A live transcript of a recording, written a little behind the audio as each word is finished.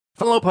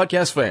Hello,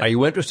 podcast fan. Are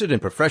you interested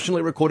in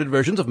professionally recorded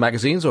versions of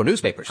magazines or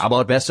newspapers? How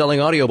about best-selling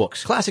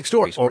audiobooks, classic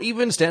stories, or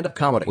even stand-up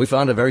comedy? We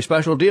found a very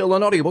special deal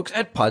on audiobooks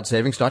at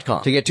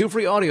podsavings.com. To get 2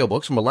 free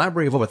audiobooks from a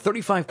library of over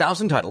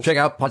 35,000 titles, check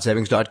out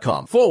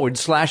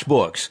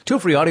podsavings.com/books. 2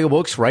 free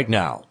audiobooks right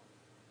now.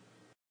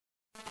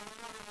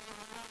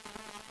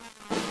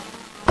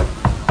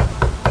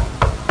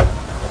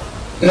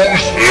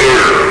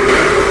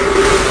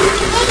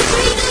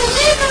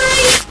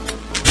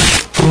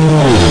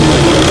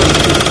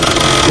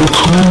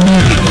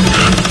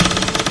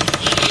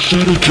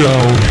 Set it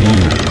down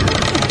here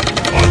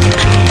on the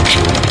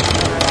counter.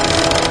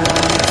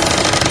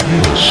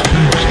 Yes,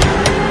 thank you.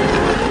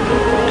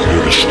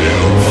 Care to stay a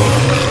while?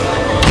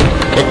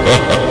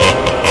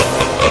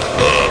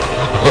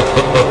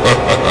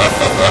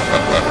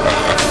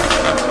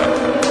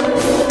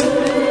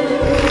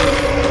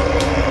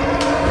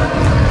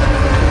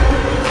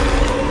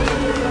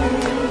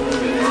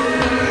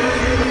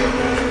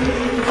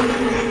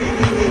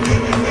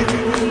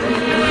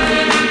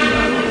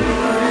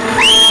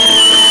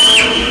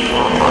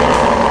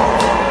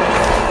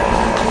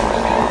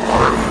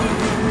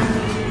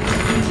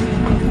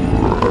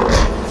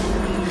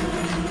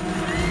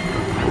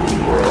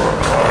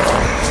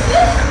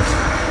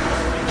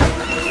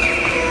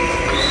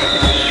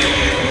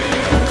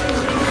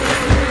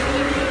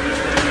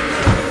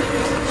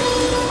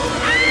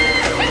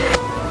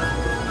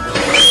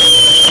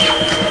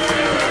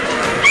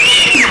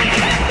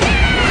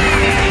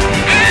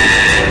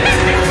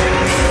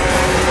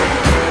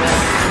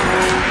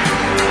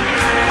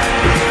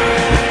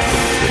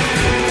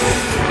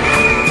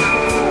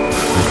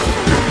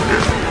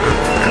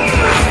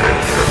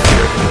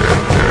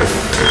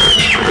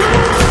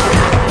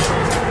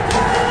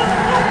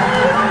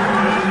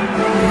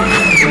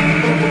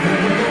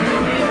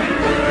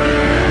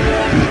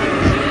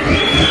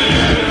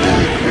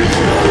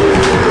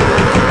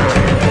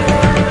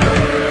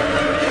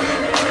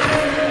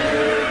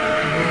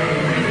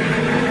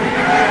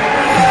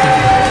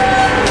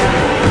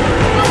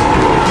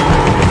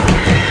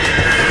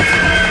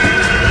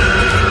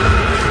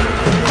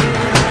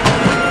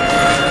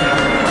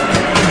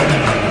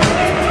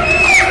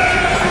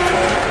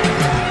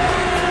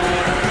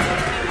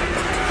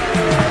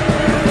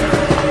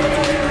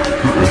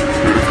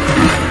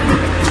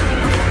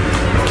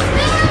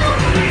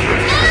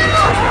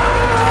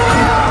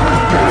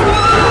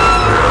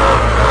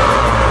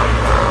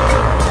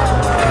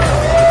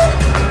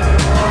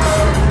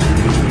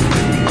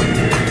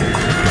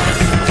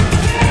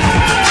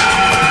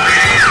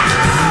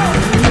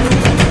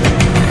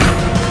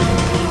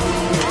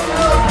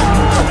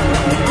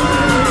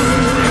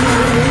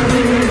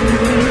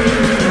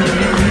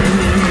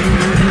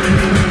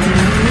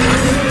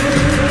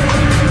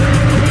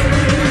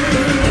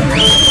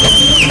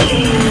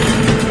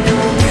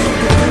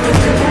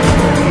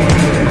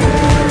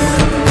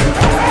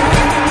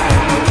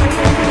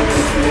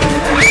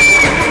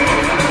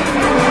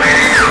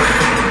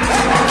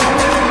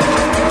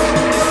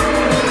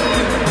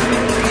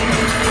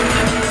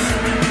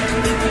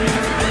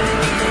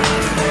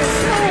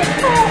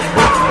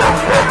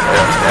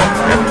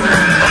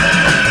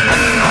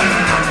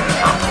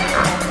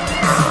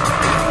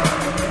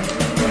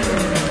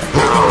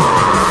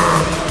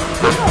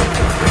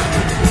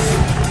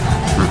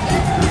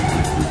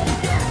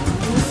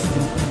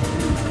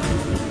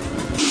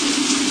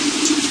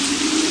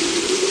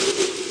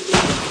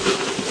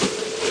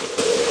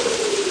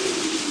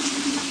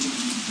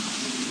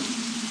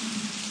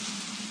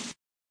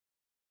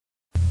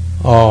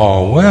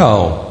 Oh,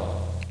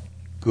 well,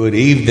 good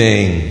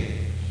evening,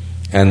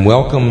 and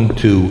welcome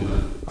to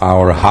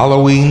our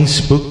Halloween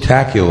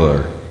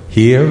Spooktacular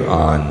here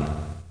on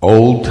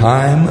Old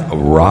Time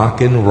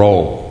Rock and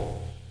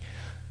Roll.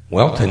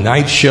 Well,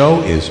 tonight's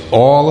show is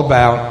all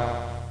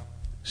about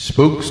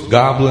spooks,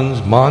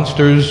 goblins,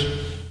 monsters,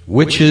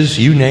 witches,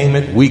 you name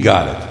it, we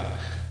got it.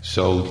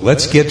 So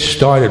let's get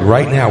started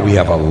right now. We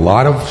have a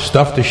lot of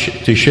stuff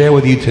to share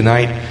with you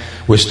tonight.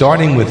 We're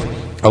starting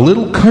with a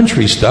little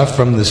country stuff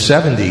from the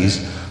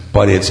 70s,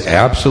 but it's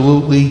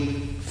absolutely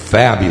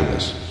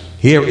fabulous.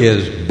 Here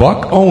is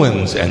Buck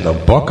Owens and the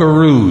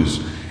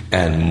Buckaroos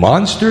and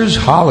Monsters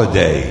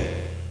Holiday.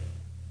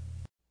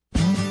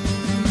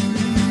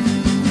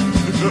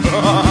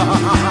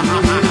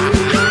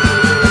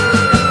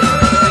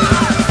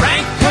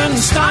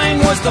 Frankenstein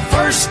was the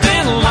first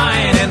in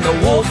line, and the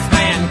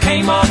Wolfman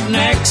came up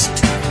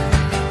next.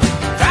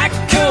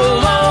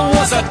 Dracula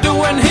was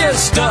a-doing his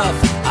stuff,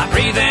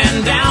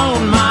 breathing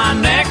down my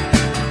neck.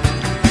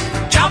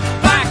 Jump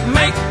back,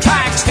 make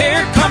tracks,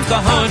 here comes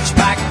the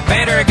hunchback,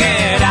 better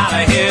get out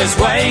of his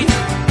way.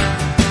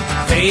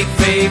 Fee,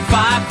 fee,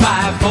 fi,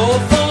 fi, full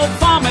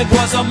vomit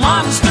was a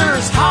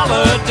monster's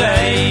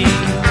holiday.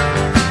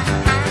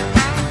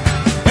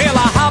 Well,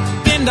 I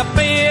hopped into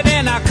bed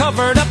and I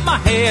covered up my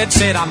head,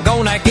 said I'm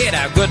gonna get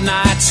a good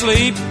night's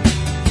sleep.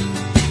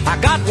 I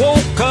got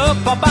woke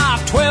up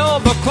about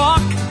 12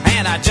 o'clock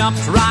and I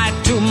jumped right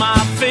to my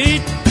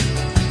feet.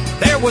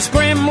 There was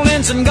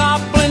gremlins and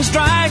goblins,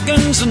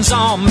 dragons and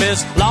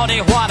zombies.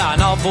 Lordy, what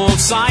an awful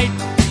sight.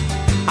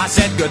 I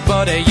said, good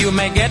buddy, you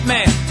may get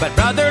me, but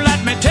brother,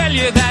 let me tell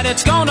you that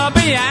it's gonna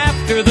be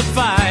after the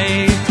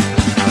fight.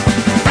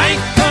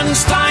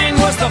 Frankenstein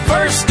was the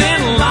first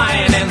in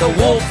line, and the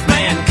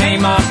Wolfman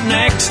came up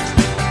next.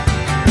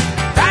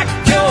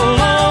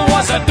 Dracula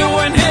was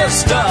a-doing his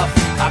stuff,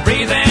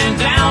 breathing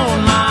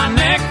down my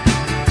neck.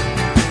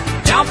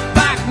 Jump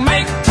back,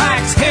 make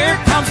tracks, here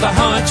comes the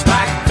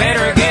hunchback,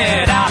 better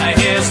get out of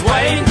his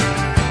way.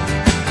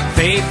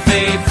 Fee,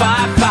 fee,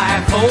 fi,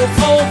 fi, fo,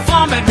 fo,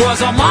 fum, it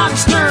was a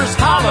monster's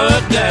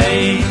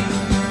holiday.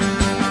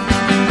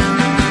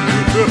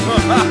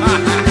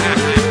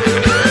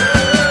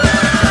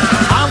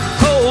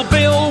 Uncle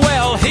Bill,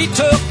 well, he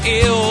took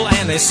ill,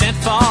 and they sent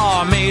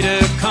for me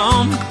to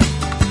come.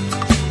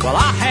 Well,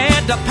 I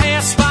had to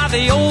pass by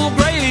the old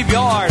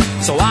graveyard,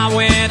 so I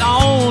went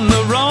on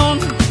the run.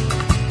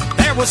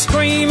 There was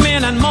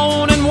screaming and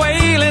moaning,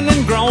 wailing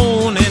and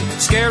groaning,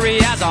 scary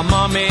as a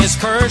mummy's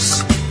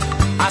curse.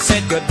 I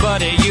said, good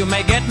buddy, you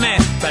may get me,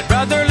 but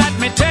brother, let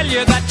me tell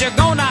you that you're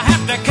gonna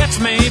have to catch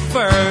me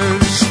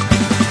first.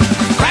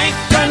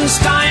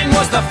 Frankenstein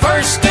was the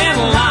first in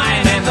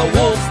line, and the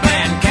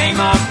Wolfman came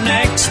up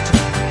next.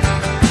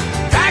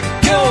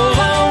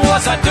 Dracula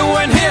was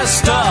a-doing his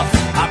stuff,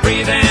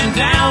 breathing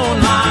down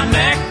my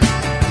neck.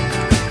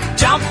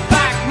 Jump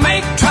back,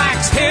 make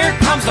tracks, here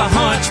comes the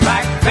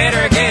hunchback,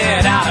 better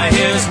get out of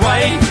his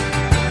way.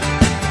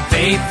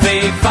 Fee,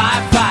 fee, fi,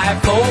 fi,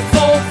 fo,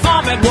 fo,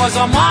 fum, it was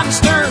a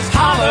monster's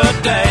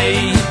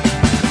holiday.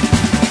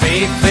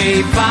 Fee,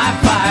 fee, fi,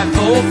 fi,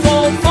 fo,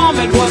 fo, fum,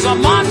 it was a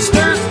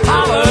monster's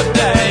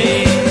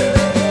holiday.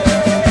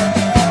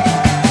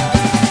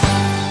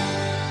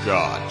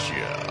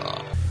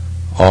 Gotcha.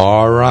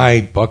 All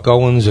right, Buck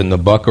Owens and the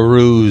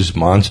Buckaroos,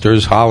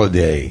 Monsters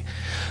Holiday.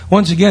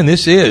 Once again,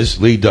 this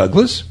is Lee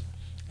Douglas,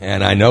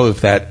 and I know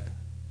if that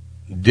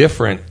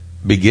different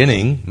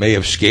beginning may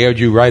have scared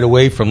you right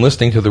away from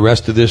listening to the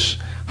rest of this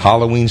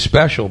Halloween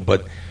special,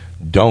 but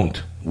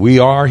don't. We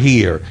are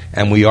here,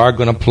 and we are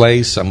going to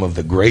play some of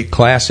the great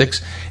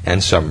classics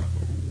and some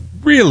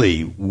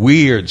really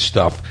weird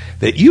stuff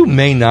that you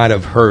may not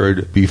have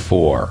heard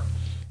before.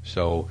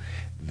 So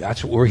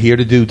that's what we're here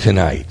to do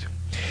tonight.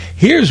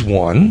 Here's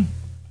one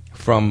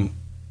from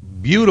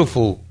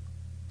beautiful,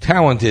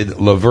 talented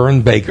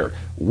Laverne Baker,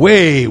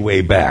 way,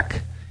 way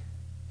back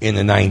in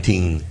the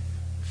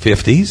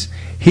 1950s.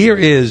 Here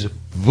is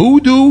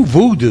Voodoo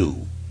Voodoo.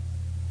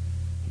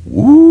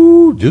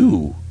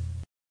 Woo-doo.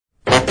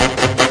 I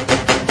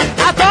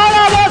thought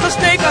I was a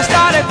snake, I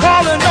started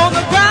crawling on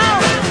the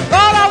ground.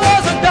 Thought I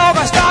was a dog,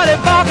 I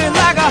started barking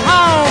like a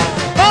hound.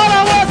 Thought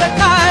I was a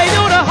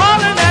coyote,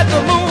 hollering at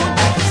the moon.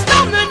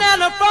 Stumbling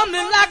and a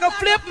fumbling like a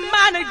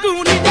flip-minded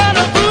goon. He done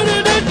a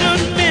voodoo-doo-doo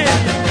to me.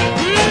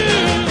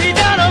 He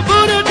done a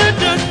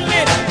voodoo-doo-doo to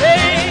me.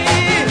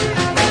 Hey,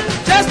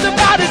 just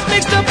about as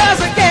mixed up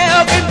as a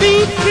gal can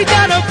be. He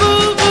done a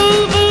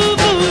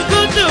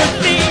voodoo-doo-doo to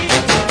me.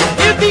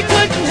 If he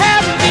couldn't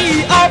have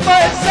me all for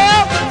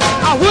himself,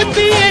 I wouldn't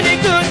be any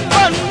good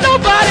for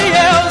nobody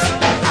else.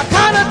 I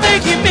kinda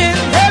think he meant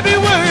every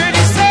word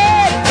he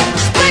said.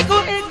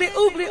 Sprinkle iggly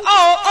oogly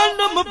all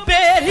under my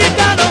bed. He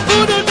done a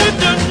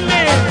voodoo-doo-doo to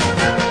me.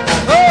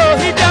 Oh,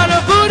 he done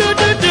a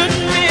voodoo-doo-doo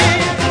to me.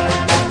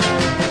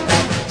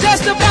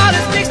 Just about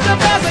as mixed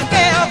up as a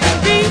gal can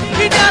be.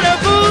 He done a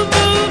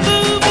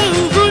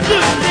voodoo-doo-doo to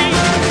me.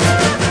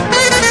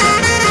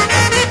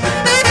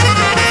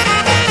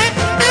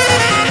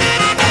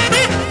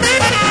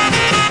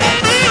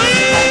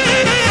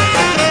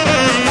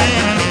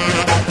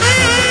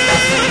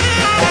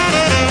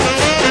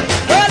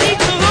 Well, he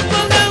took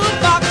a little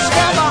box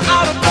from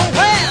out of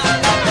nowhere,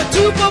 a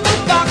two-bubble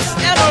box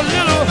and a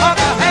little hunk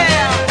of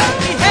hair.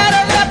 He had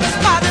a leopard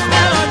spot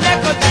and a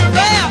neck of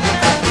giraffe.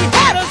 He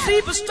had a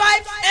zebra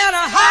stripe and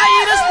a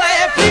hiatus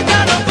laugh. He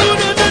done a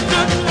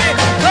voodoo-doo-doo to me.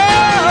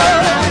 Oh,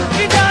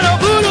 he done a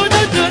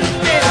voodoo-doo-doo to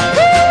me.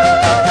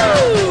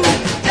 Woo!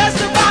 Just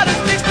about as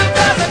mixed up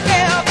as a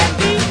gal can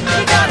be.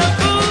 He done a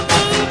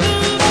voodoo-doo-doo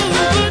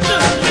to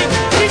me.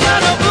 He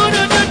done a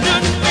voodoo-doo-doo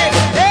to me.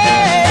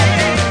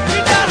 Hey, he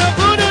done a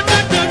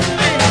voodoo-doo-doo to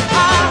me.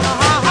 Ha,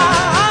 ha, ha,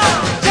 ha.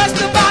 Just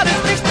about as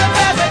mixed up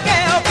as a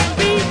gal can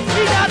be.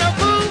 He done a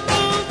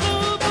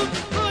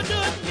voodoo-doo-doo to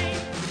me.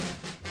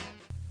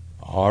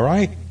 All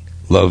right,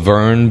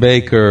 Laverne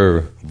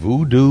Baker,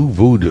 Voodoo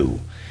Voodoo.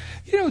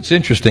 You know, it's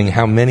interesting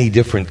how many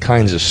different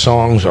kinds of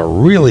songs are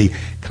really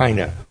kind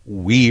of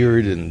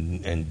weird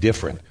and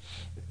different.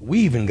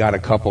 We even got a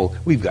couple,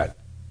 we got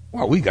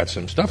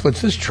some stuff.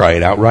 Let's just try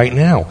it out right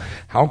now.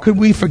 How could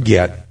we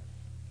forget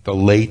the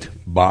late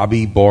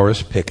Bobby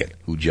Boris Pickett,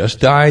 who just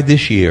died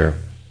this year,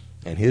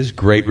 and his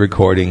great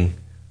recording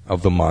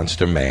of the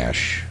Monster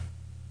Mash?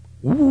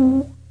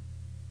 Woo!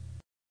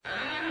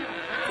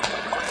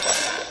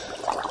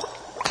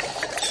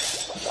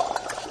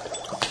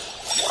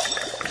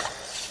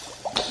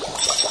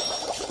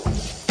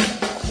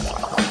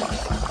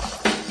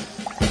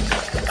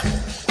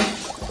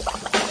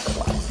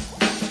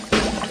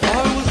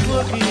 I was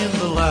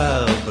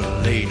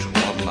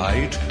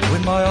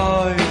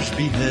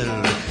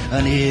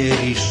an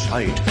eerie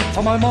sight,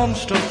 for my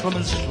monster from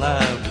his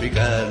slab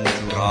began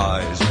to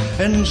rise,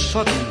 and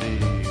suddenly,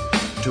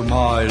 to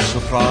my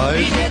surprise,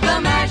 he did the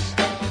mash.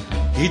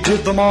 He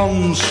did the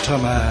monster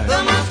mash.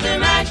 The monster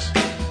mash.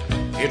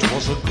 It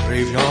was a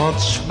graveyard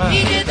smash.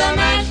 He did the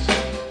mash.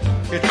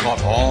 It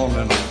caught on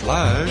in a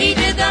flash. He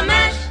did the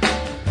mash.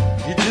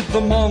 He did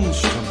the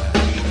monster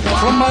mash.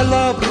 From my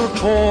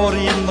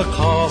laboratory in the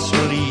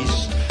castle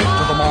east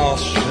to the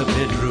master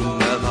bedroom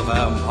where the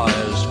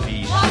vampires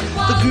feast,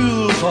 the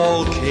ghouls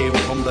all came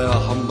from their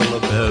humble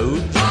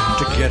abodes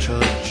to get a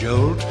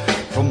jolt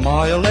from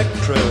my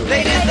electrode.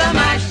 They did the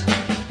mash.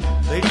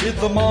 They did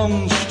the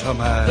monster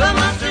mash. The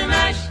monster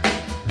mash.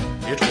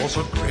 It was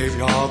a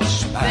graveyard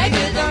smash. They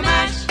did the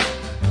mash.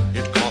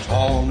 It caught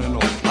on in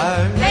a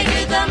flash. They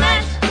did the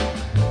mash.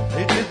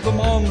 They did the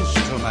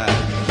monster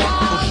mash.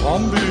 The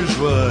zombies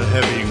were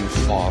having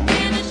fun.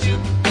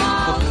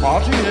 The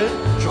party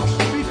had just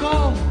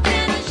begun.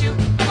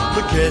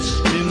 The guests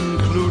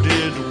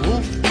included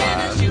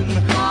Wolfman,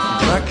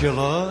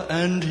 Dracula,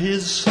 and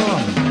his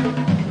son.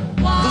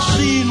 The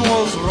scene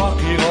was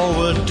rocking, all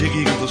were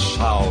digging the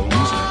sounds.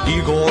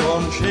 Igor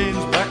on chains,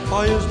 backed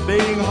by his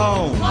baying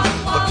hounds.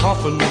 The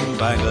coffin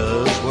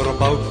bangers were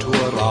about to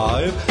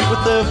arrive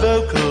with their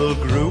vocal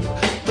group,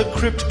 the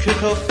Crypt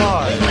Kicker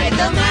Five. They played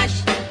the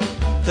mash.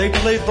 They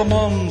played the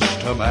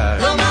monster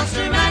mash. The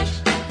monster mash.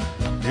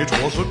 It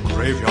was a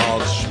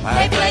graveyard They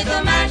smash. played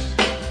the mash.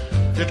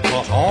 It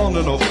caught on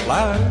in a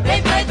flash.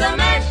 They played the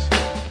mash.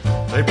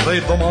 They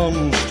played the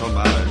monster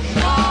mash.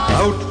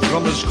 Out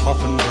from his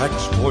coffin,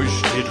 Drac's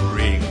voice did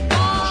ring.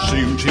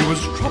 Seemed he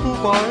was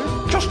troubled by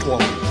just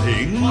one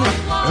thing.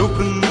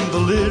 Opened the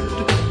lid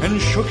and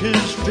shook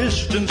his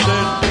fist and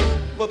said,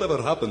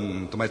 "Whatever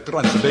happened to my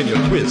Transylvania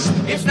twist?"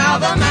 It's now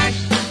the mash.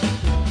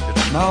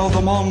 It's now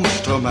the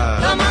monster The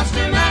mash.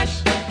 monster mash.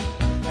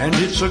 And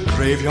it's a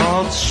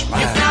graveyard It's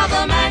smash. now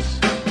the mash.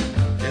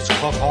 It's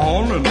caught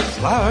on in a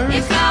flash.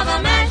 It's now the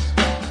mash.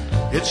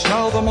 It's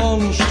now the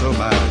monster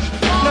mash.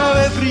 Now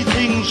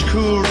everything's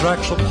cool,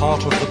 Drac's a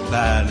part of the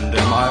band,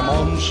 and my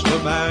monster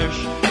mash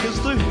is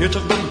the hit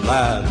of the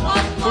land.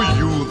 For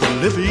you, the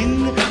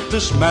living,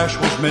 this mash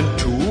was meant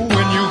to.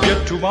 When you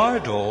get to my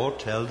door,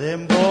 tell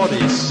them God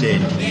is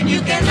sent. Then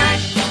you can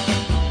mash.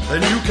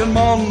 Then you can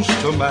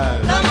monster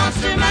mash, The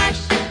monster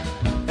mash.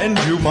 and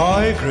do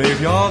my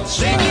graveyard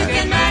Then you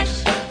can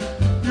smash.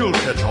 mash. You'll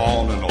catch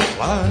on in a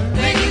flash.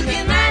 Then you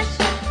can mash.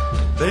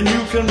 Then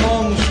you can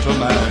monster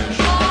mash.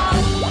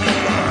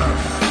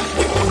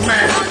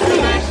 Monster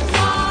mash.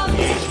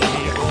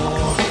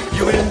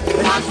 You in?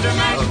 Monster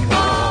mash.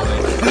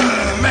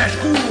 Mash.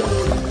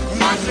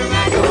 Monster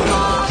mash.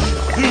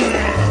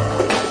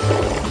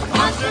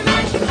 Monster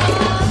mash.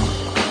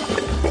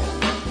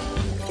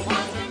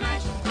 Monster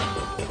mash.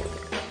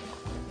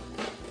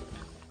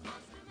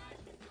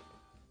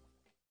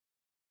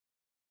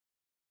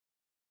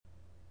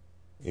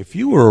 If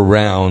you were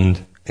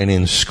around and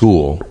in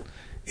school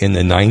in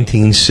the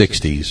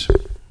 1960s,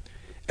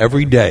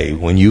 every day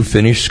when you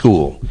finished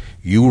school,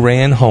 you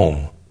ran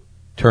home,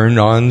 turned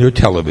on your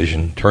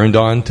television, turned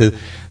on to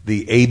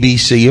the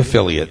ABC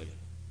affiliate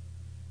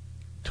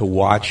to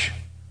watch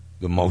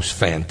the most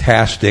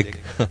fantastic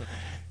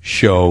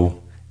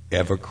show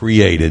ever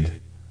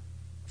created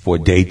for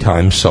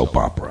daytime soap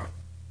opera.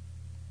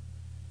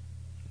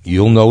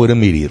 You'll know it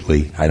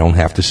immediately. I don't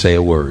have to say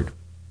a word.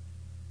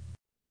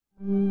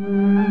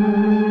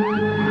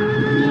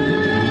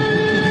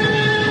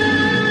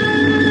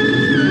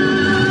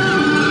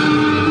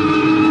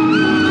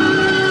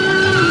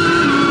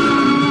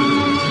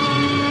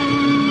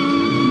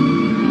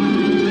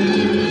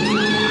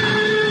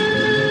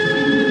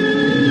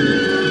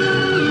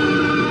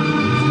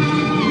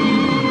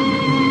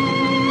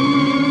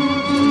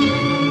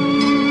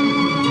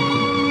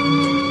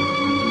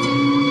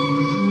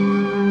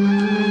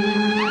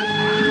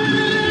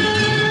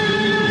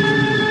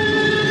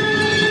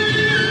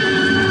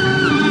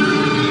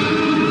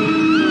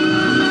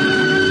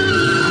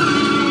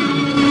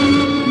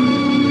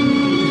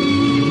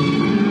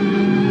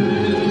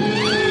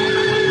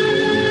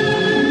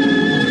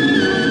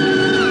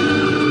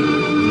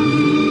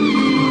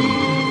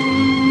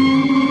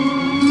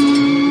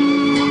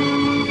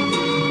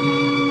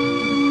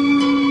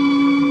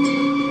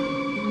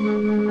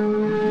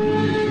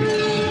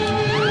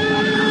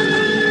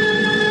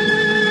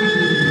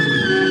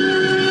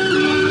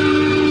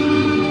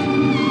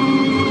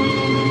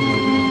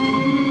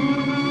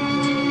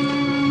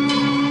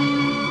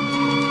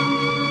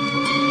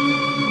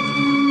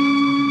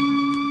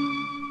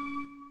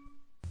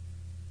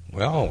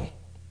 Well,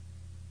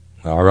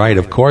 all right.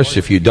 Of course,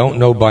 if you don't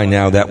know by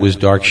now, that was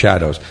Dark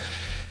Shadows.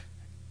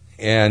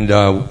 And,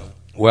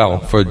 well,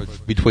 for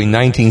between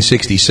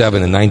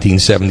 1967 and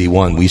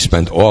 1971, we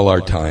spent all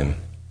our time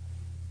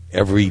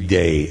every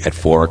day at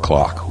 4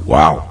 o'clock.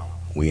 Wow,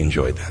 we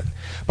enjoyed that.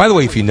 By the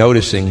way, if you're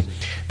noticing,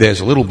 there's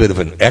a little bit of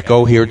an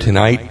echo here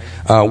tonight.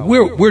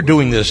 We're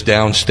doing this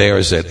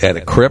downstairs at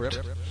a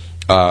crypt,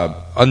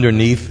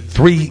 underneath,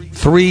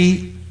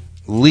 three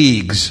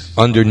leagues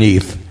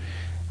underneath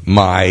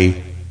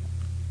my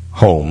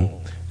home,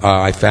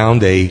 I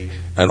found an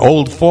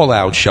old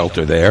fallout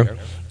shelter there,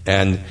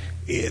 and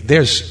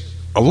there's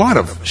a lot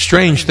of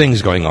strange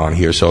things going on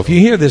here. So if you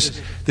hear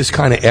this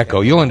kind of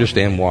echo, you'll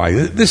understand why.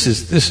 This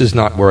is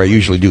not where I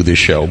usually do this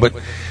show, but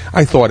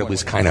I thought it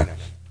was kind of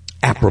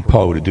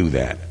apropos to do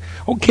that.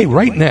 Okay,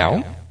 right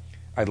now,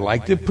 I'd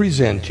like to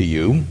present to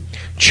you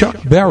Chuck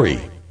Berry.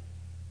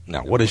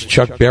 Now, what has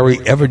Chuck Berry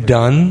ever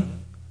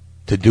done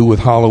to do with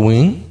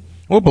Halloween?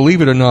 Well,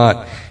 believe it or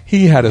not,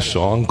 he had a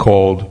song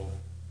called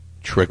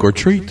Trick or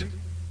Treat.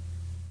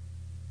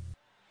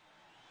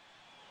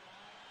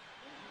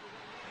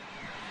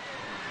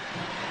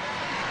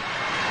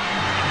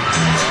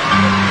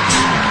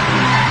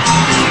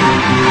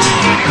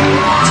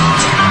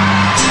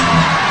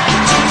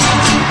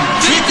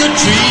 Trick or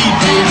treat,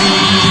 baby,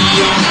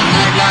 on a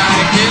night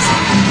like this.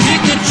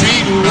 Trick or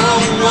treat, whoa,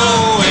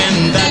 whoa,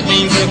 and that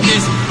means a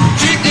kiss.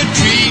 Trick or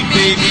treat,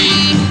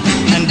 baby,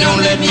 and don't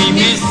let me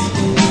miss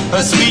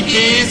a sweet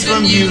kiss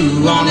from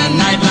you on a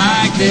night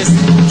like this.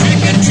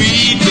 Trick or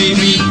treat,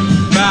 baby,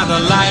 by the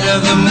light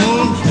of the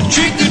moon.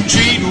 Trick or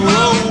treat,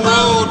 whoa,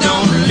 whoa,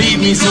 don't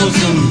leave me so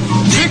soon.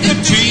 Trick or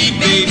treat,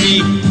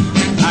 baby,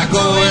 I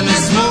go in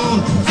this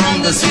moon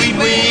from the sweet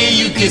way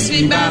you kiss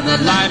me by the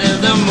light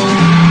of the moon.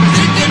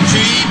 Trick or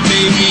treat,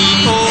 baby,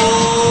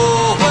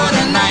 oh, what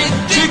a night.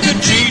 Trick or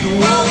treat,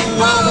 whoa,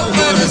 whoa,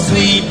 what a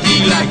sweet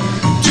delight.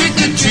 Trick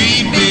or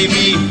treat,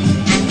 baby,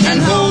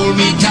 and hold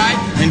me tight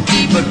and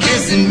keep a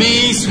kissing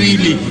me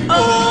sweetly.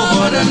 Oh,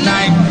 what a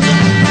night.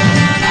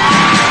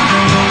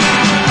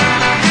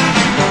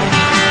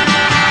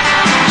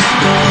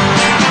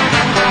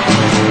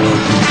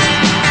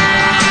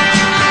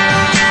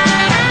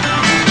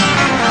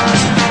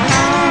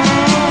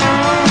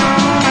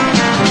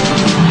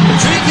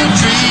 Trick or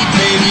treat,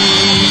 baby,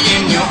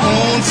 in your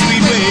own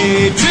sweet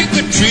way. Trick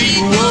or treat,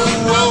 whoa,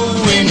 whoa,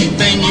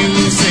 anything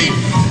you say.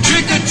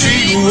 Trick or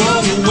treat,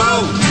 whoa,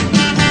 whoa,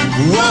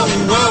 whoa,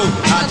 whoa.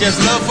 I just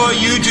love for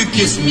you to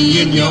kiss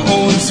me in your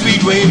own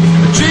sweet way.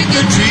 Trick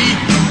or treat.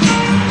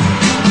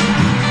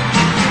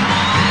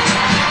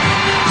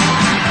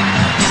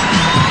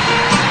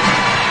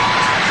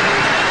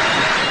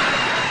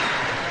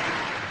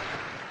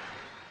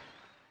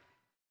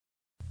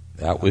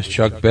 That was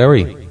Chuck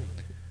Berry,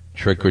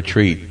 Trick or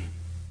Treat.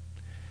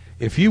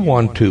 If you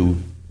want to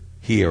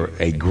hear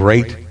a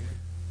great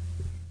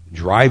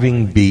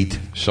driving beat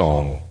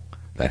song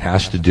that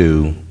has to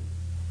do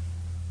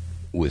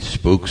with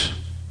spooks,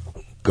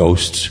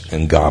 ghosts,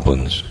 and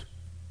goblins,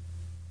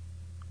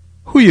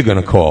 who are you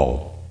going to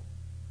call?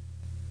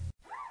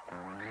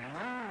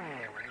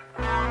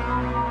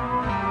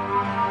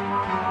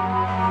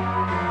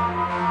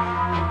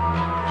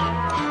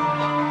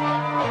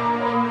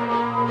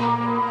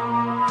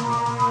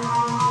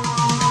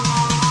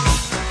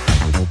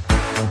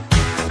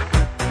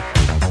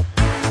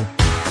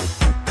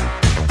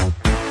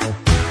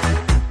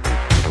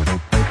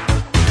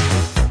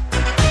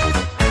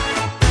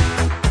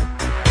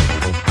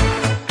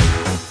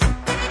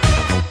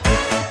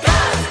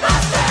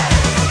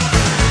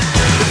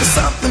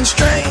 Something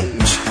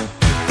strange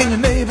in your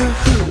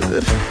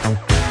neighborhood.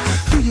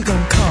 Who you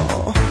gonna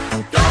call?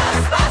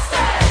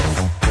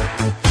 Ghostbusters!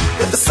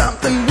 If there's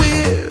something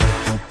weird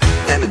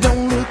and it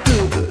don't look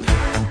good,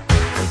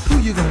 who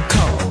you gonna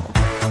call?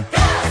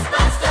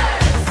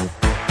 Ghostbusters!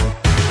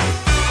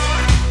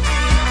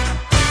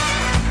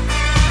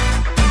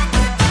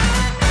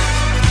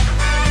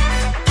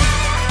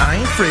 I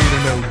ain't afraid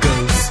of no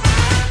ghosts.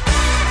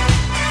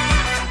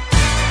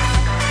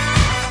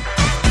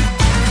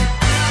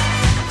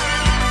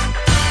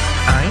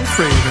 I ain't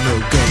afraid of no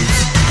ghosts.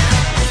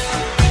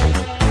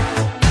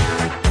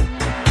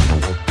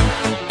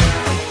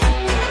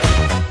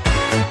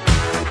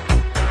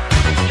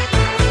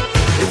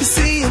 If you're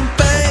seeing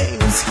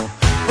things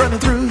running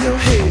through your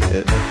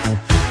head,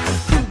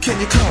 who can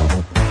you call?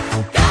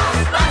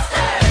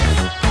 Ghostbusters!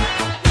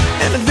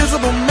 An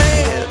invisible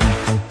man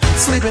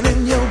sleeping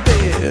in your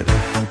bed.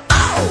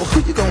 Oh, who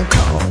you gonna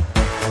call?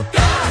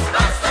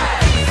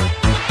 Ghostbusters!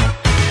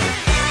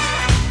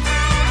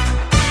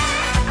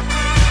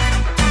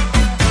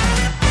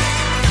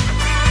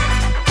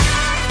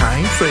 I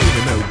ain't afraid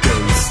of no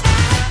ghosts.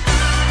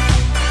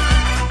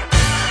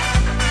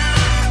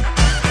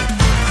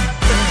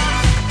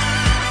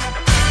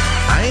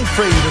 I ain't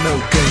afraid of no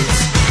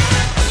ghosts.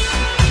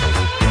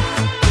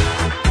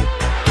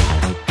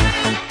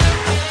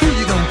 Who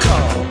you gonna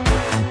call?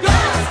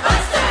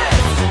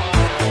 Ghostbusters!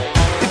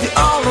 If you're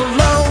all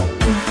alone,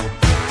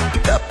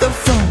 pick up the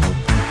phone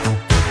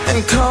and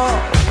call.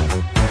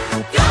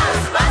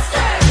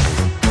 Ghostbusters!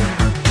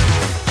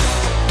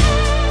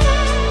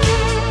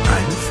 I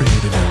ain't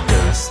afraid of no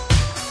ghosts.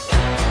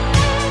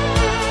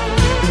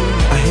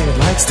 My head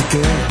likes the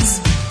girls.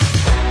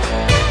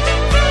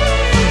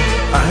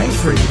 I ain't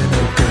afraid of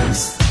no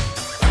ghosts.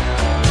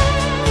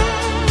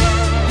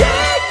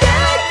 Yeah,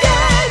 yeah,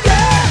 yeah,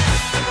 yeah.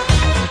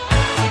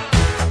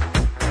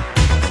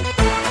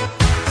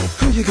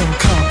 Who you gonna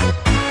call?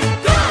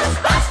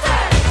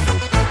 Ghostbusters!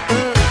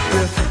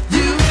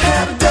 You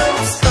have a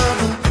dose of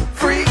a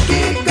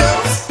freaky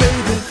ghost.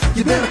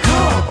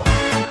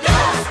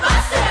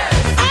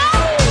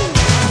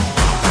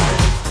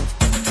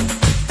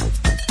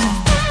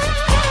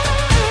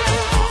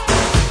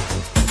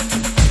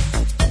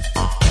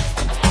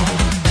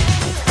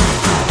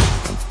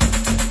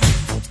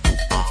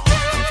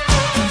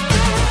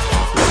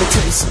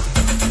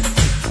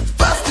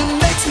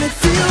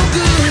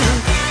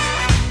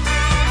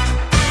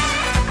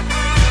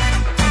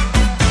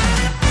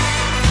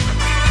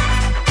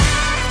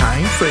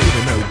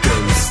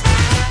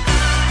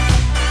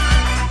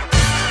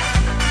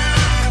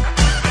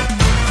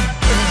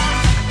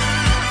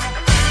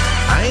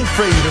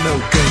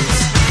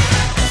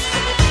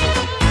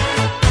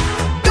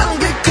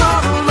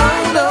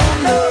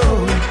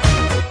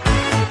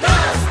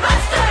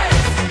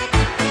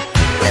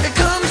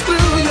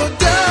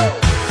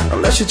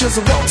 Plus you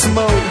just want some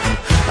more.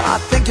 I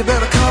think you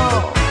better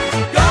call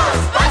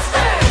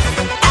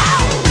Ghostbusters.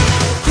 Ow!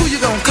 Who you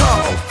gonna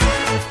call?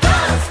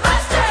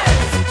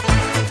 Ghostbusters.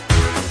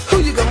 Who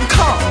you gonna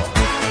call?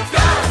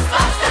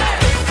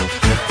 Ghostbusters.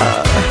 I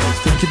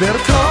think you better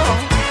call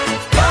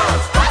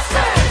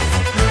Ghostbusters.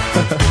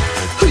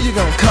 Who you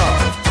gonna call?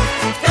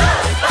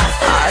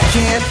 Ghostbusters. I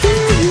can't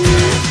hear you.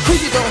 Who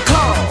you gonna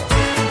call?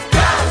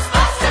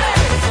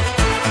 Ghostbusters.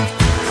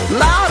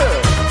 Louder.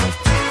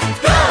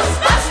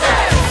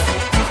 Ghostbusters.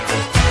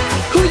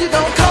 Who you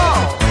gonna call?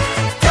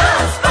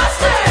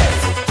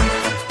 Ghostbusters.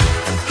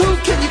 Who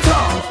can you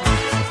call?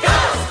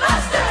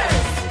 Ghostbusters.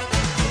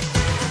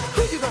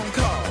 Who you gonna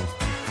call?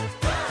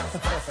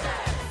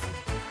 Ghostbusters.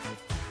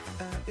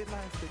 It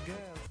likes the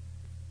girls.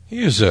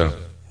 Here's a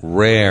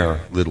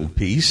rare little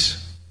piece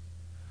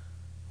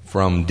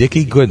from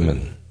Dickie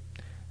Goodman,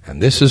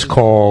 and this is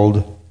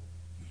called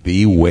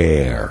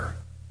Beware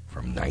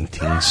from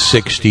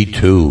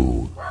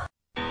 1962.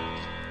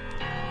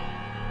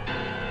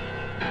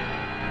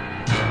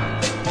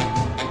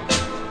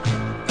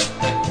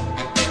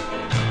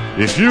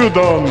 If you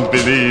don't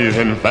believe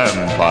in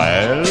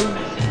vampires,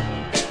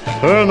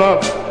 turn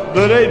up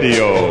the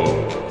radio.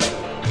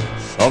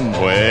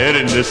 Somewhere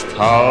in this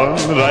town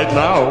right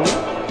now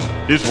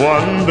is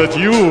one that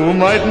you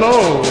might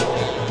know.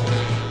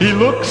 He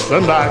looks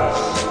and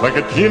acts like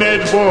a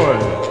teenage boy.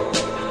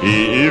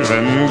 He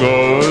even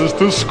goes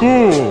to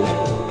school.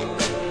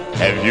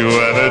 Have you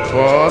ever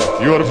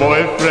thought your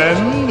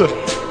boyfriend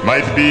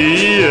might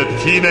be a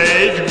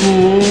teenage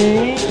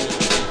ghoul?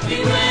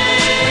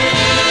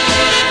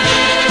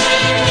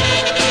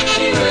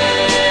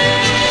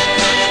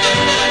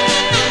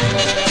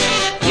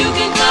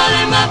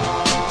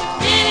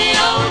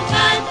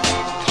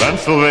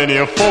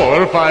 Pennsylvania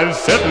 4, 5,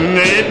 7,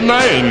 8, 9. I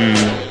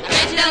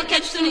bet you they'll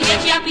catch soon and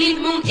get you up beneath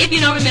the moon if you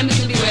don't remember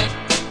to beware.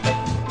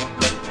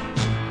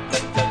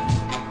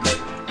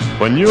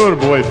 When your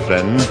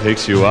boyfriend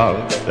takes you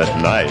out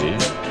at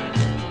night,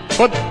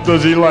 what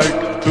does he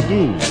like to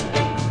do?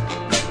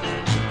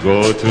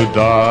 Go to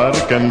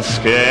dark and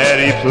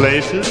scary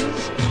places,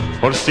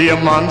 or see a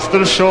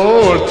monster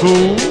show or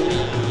two?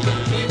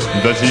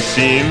 Does he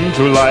seem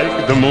to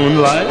like the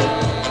moonlight?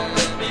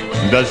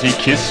 Does he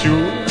kiss you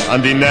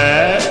on the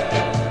neck?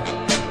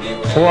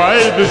 Why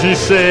does he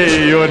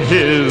say you're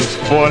his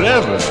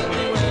forever?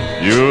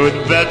 You'd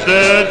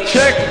better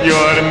check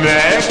your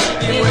neck.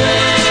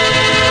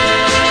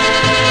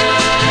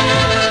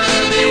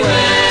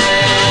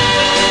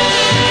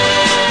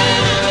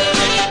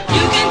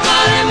 You can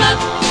call him up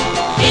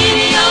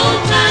any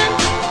old time.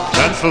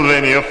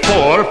 Pennsylvania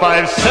 4,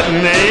 5,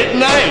 7, 8,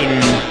 9.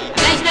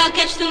 Bet they'll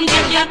catch soon and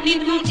get you up beneath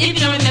the moon if you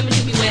don't remember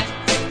to beware.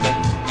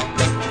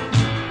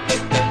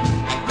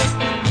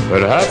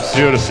 Perhaps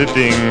you're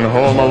sitting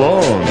home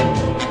alone.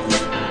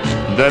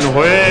 Then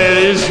where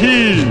is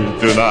he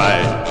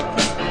tonight?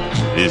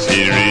 Is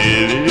he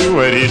really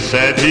where he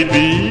said he'd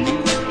be?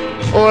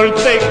 Or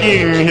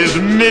taking his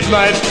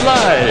midnight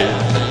flight?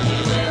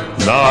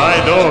 Now I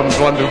don't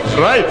want to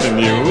frighten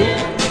you,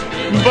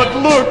 but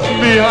look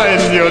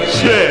behind your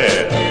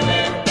chair.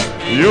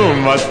 You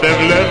must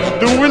have left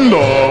the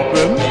window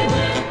open.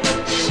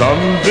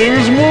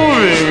 Something's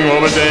moving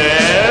over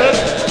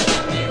there.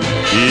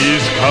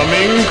 He's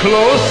coming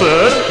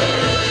closer.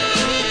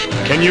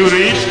 Can you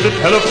reach the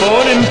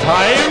telephone in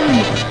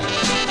time?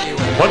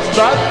 What's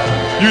that?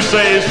 You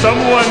say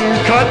someone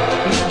cut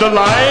the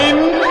line?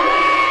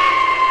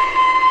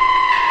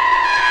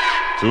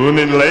 Tune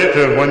in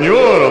later when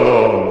you're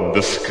alone.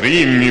 The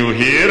scream you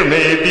hear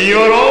may be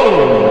your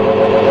own.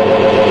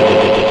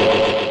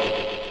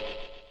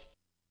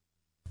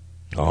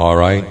 All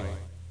right.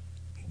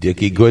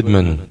 Dickie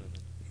Goodman,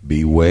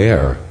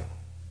 Beware.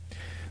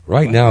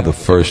 Right now, the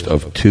first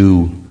of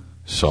two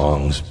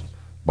songs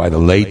by the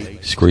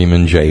late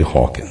Screamin' Jay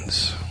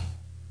Hawkins.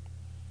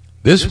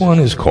 This one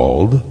is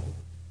called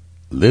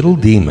Little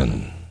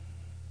Demon.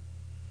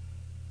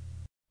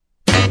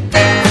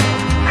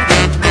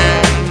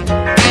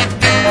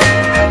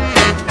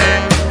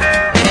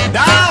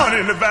 Down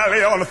in the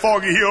valley on the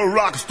foggy hill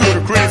rock stood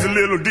a crazy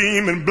little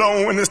demon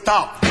blowing his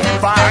top.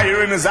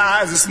 Fire in his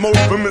eyes and smoke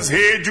from his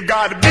head. You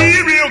gotta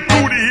be real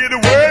cool to hear the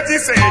words he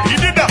said. He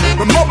did the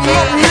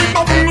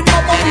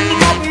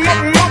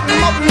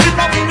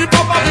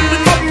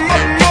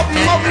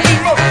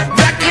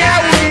that guy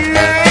was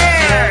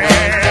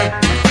mad.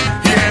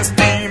 He had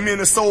steam in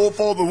his soul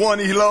for the one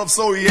he loved,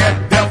 so he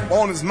had death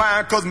on his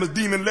mind. Cause Miss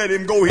Demon let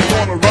him go. He's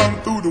gonna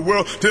run through the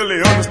world till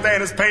he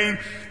understand his pain.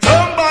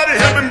 Somebody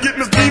help him get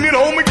Miss Demon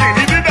home again.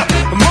 He did the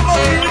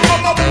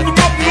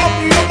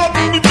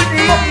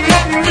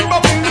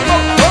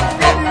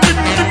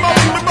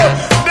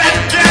that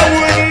guy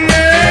was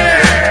mad.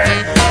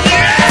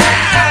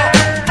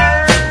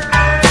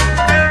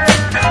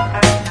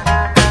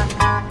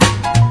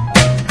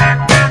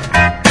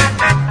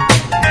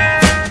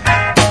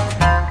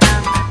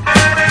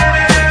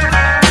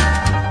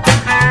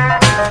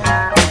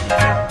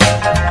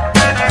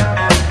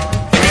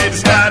 Made the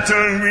sky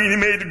turn turn green, he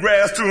made the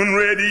grass turn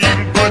red. He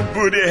even put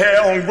pretty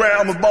hair on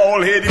grandma's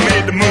bald head. He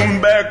made the moon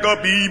back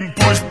up, he even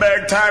pushed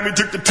back time. He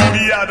took the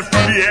tootie out of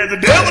fruit, he had the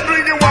devil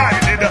drinking wine.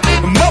 He did the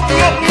muffin,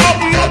 muffin,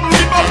 muffin, muffin,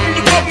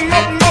 muffin, muffin,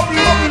 muffin, muffin,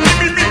 muffin,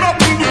 beep, beep,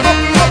 muffin,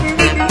 muffin, muffin,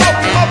 beep,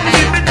 muffin, muffin,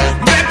 beep, beep.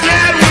 That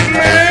child was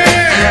mad.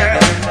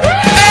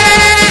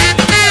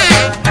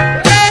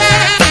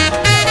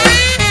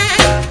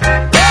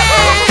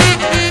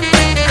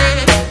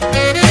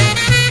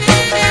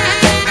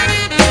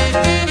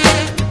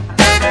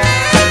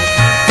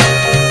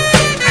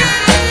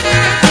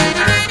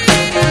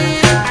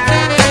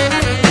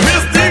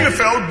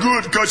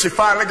 She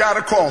finally got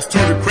across to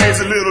the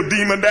crazy little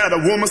demon that a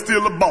woman's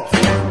still a boss.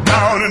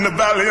 Down in the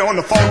valley on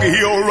the funky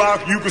hill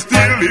rock, you can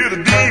still hear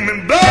the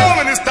demon blow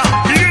and it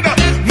stop. Hear the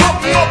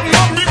muffin, muffin,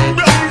 muffin,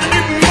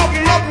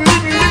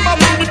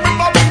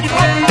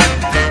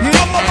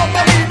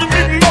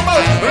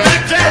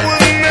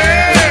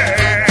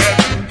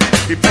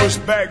 he pushed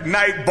back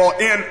night, boy,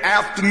 in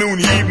afternoon.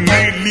 He even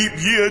made leap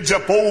year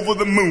jump over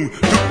the moon.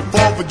 Took the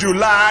 4th of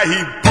July,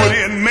 he put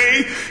in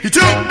May. He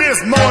took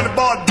this morning,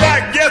 boy,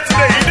 back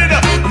yesterday. He did a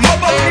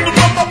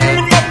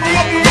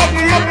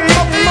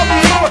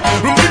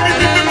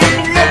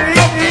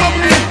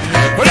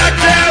that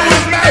guy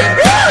was mad.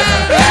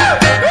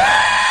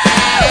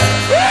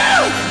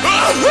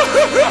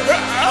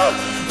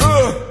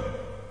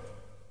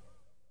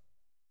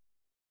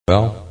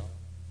 Well,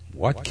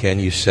 what can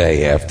you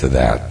say after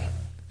that?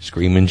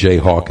 Screamin' Jay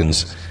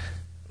Hawkins'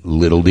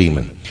 Little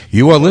Demon.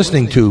 You are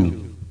listening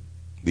to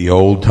the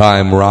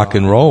old-time rock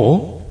and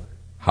roll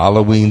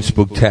Halloween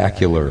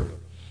Spooktacular.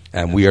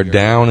 And we are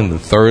down in the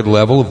 3rd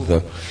level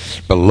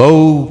of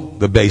below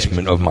the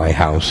basement of my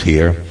house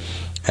here,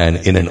 and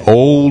in an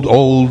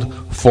old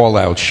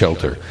fallout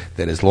shelter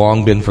that has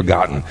long been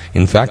forgotten.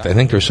 In fact, I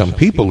think there's some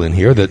people in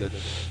here that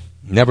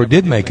never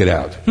did make it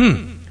out.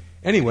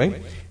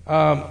 Anyway,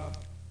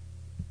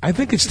 I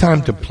think it's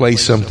time to play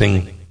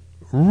something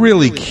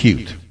really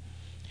cute.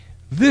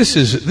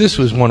 This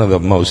was one of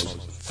the most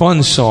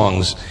fun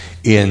songs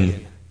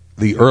in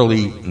the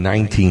early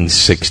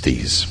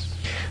 1960s.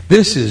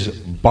 This is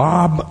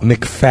Bob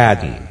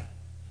McFadden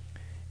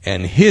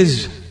and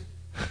his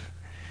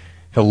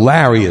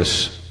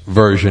hilarious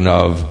version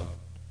of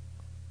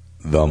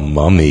The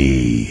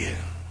Mummy.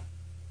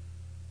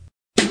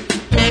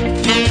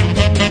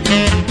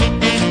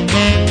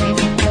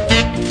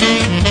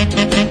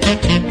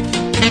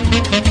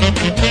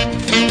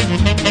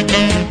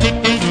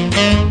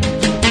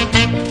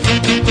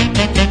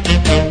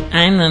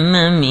 I'm a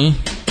mummy.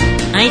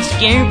 I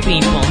scare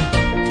people.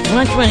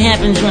 Watch what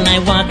happens when I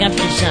walk up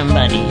to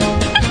somebody.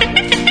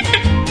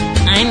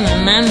 I'm a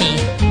mummy.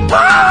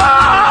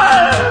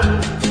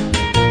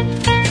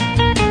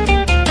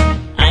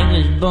 I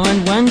was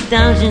born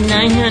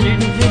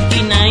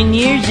 1,959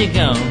 years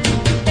ago.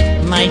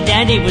 My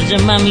daddy was a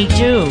mummy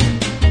too.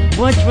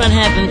 Watch what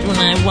happens when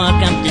I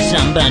walk up to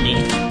somebody.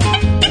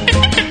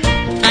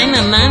 I'm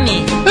a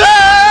mummy.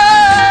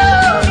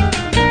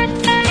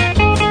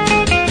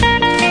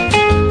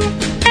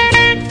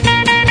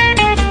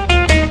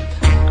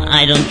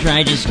 I don't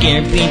try to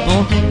scare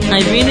people. I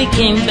really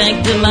came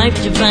back to life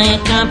to buy a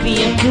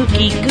copy of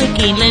Cookie,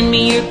 lend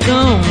me your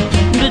comb.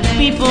 But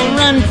people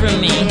run from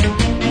me.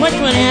 Watch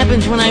what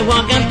happens when I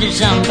walk up to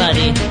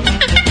somebody.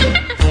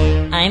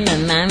 I'm a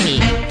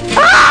mummy.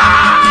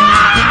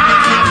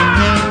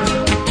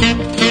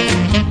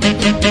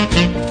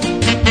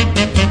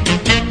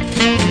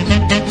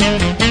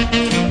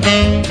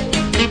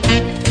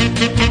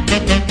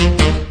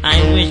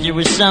 I wish there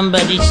was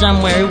somebody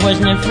somewhere who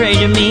wasn't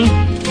afraid of me.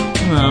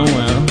 Oh,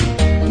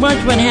 well. Watch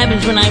what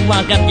happens when I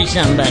walk up to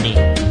somebody.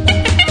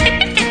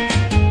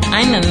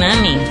 I'm a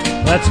mummy.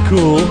 That's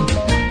cool.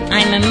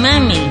 I'm a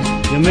mummy.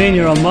 You mean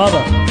you're a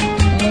mother?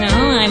 No,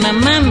 I'm a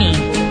mummy.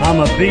 I'm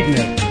a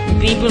beatnik.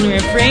 People are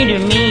afraid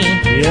of me.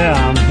 Yeah,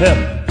 I'm hip.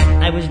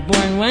 I was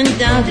born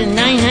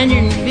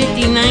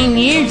 1,959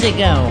 years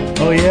ago.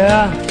 Oh,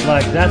 yeah?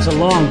 Like, that's a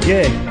long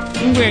gig.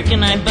 Where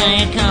can I buy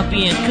a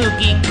copy of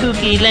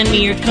Cookie, lend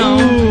me your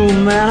comb? Ooh,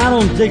 man, I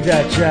don't dig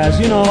that jazz.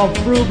 You know,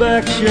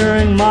 Brubeck,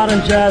 Shearing,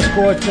 Modern Jazz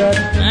Quartet.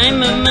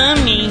 I'm a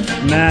mummy.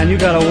 Man, you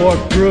gotta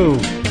walk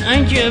through.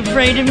 Aren't you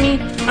afraid of me?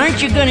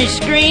 Aren't you gonna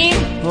scream?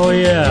 Oh,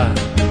 yeah.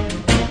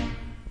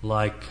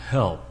 Like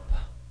help.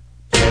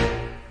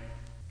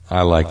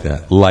 I like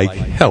that. Like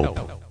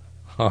help.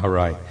 All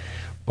right.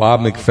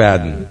 Bob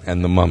McFadden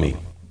and the Mummy.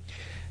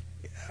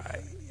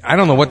 I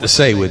don't know what to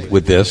say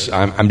with this.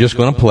 I'm just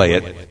going to play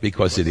it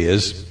because it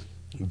is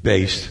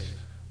based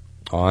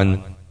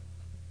on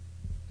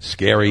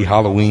scary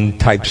Halloween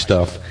type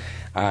stuff.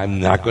 I'm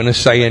not going to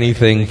say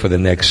anything for the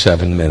next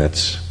 7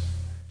 minutes.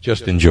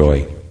 Just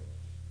enjoy.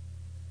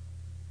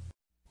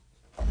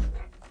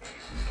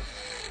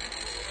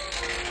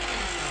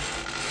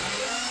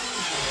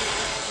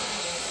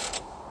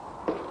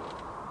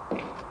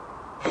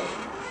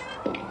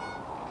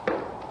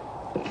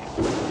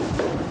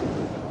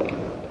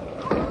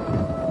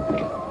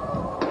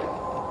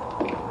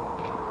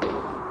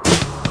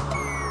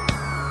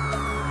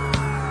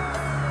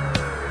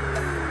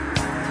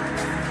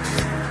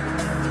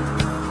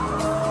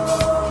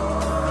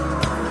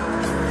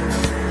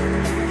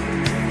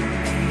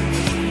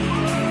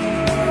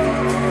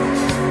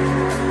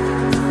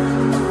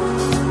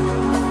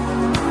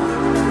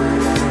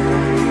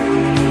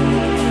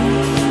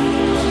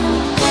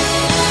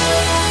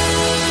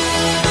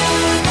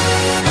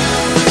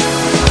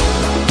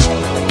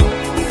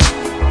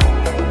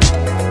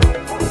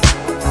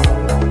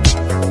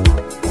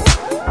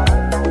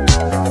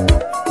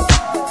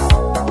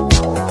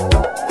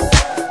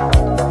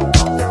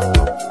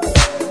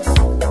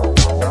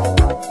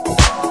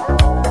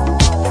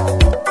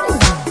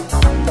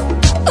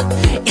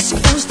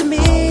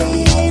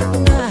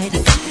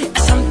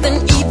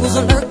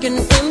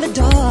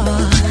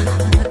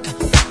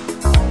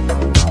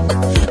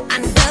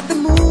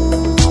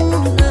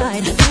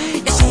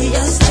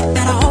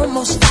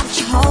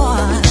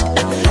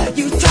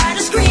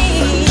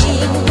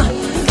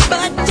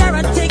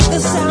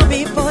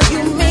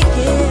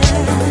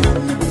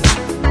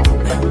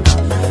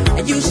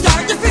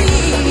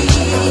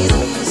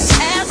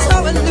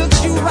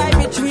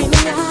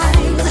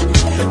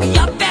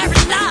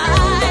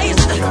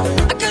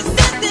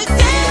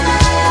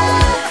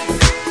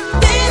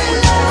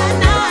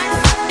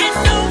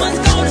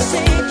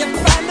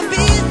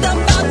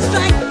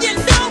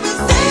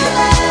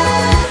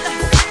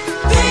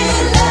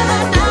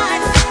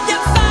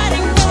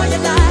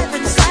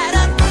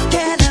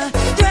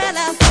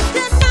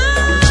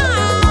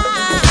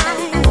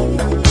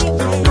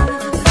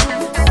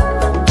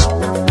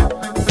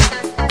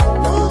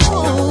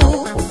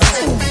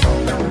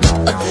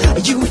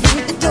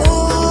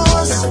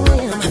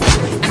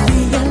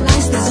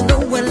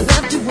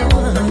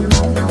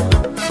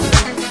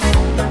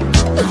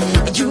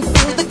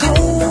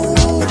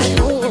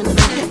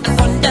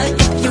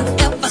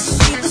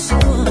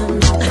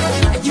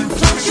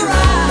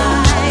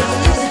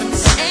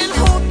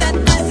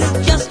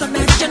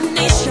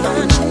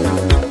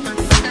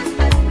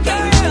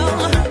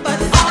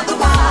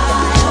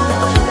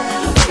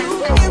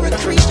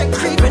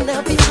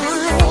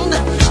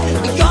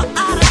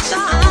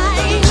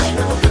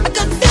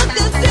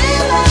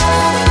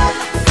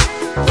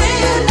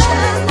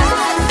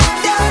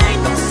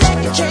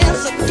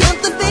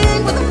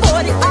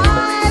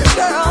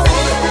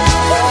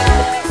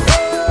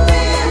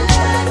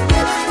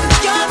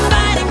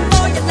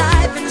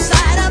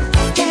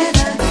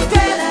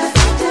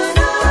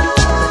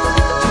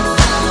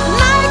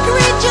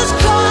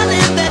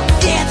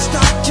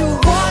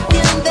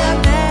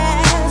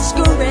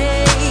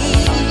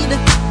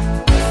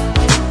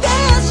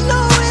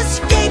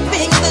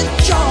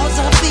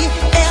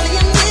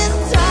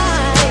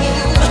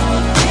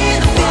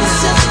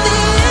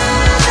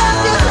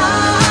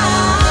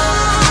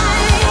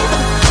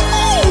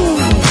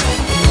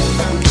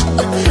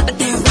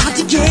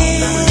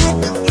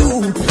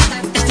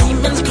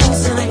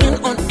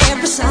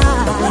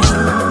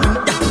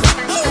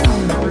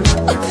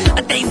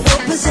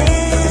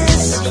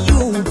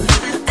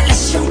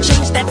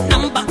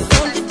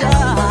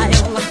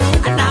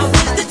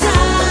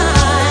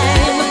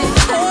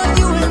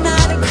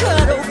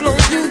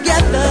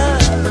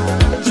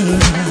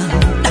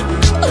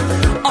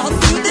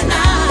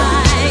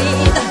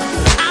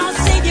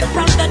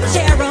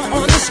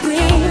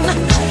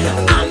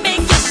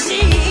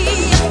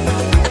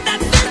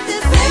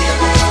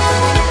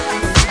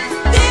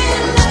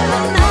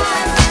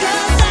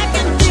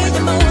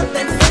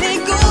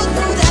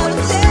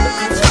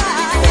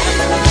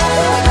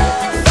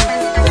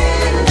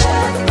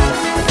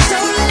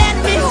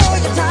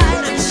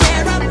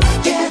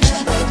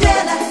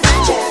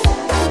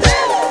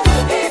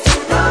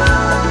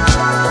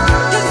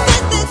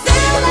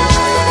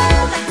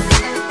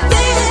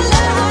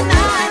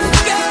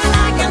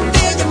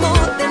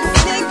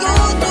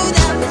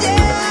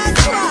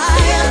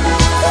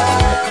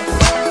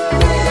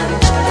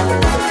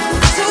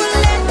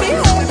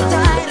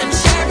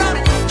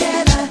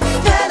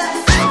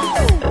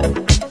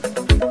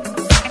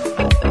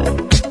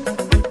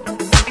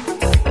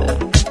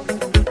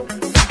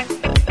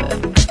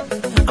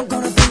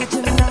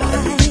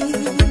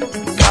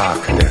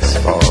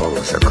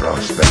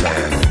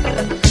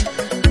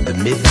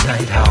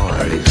 midnight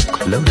hour is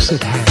close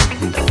at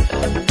hand.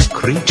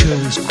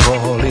 Creatures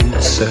crawl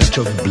in search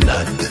of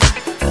blood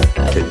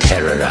to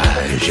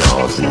terrorize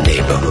your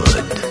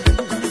neighborhood.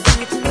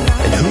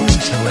 And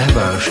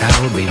whosoever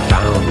shall be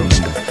found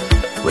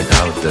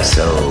without the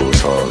soul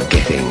for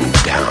getting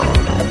down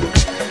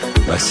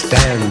must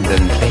stand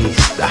and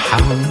face the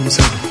hounds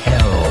of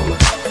hell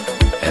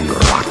and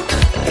rot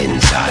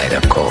inside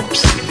a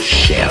corpse's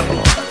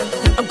shell.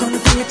 I'm gonna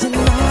do it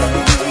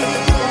tonight.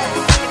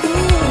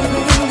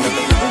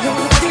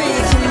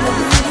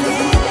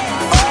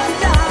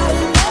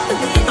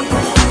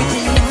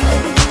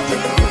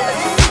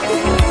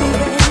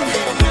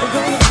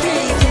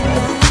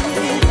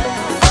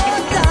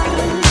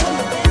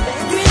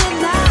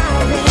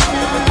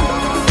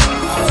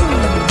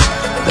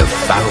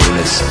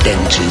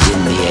 Stench is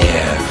in the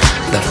air,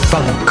 the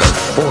funk of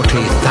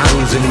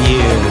 40,000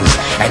 years,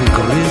 and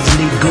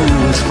grisly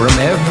ghouls from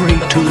every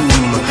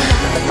tomb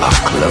are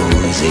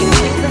closing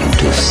in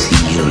to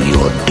seal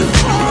your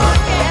doom.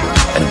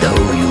 And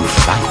though you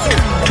fight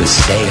to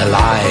stay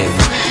alive,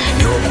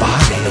 your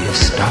body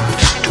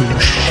starts to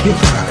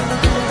shiver,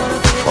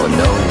 for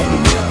no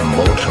mere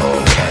mortal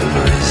can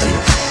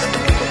resist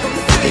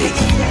the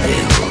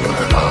evil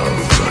of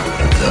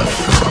the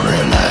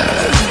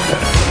thriller.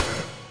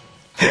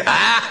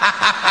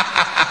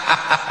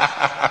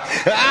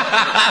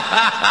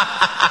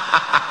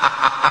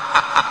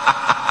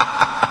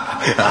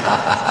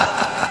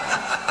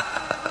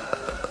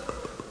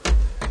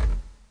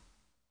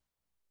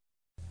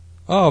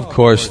 Oh, of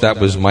course, that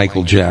was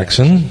Michael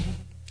Jackson,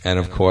 and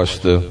of course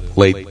the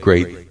late,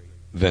 great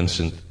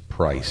Vincent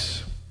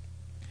Price.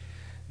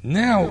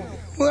 Now,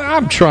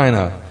 I'm trying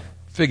to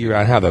figure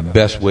out how the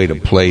best way to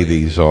play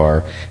these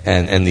are,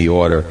 and the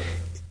order.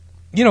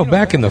 You know,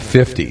 back in the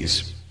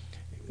 50s,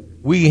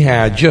 we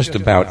had just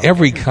about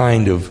every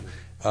kind of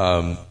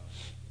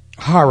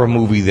horror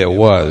movie there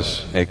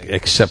was,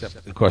 except,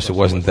 of course, it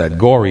wasn't that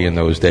gory in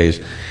those days.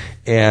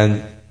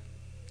 And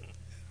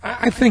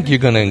I think you're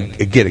going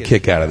to get a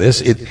kick out of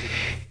this.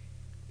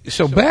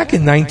 So back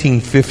in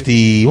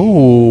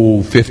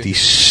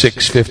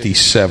 56,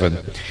 57,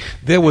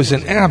 there was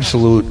an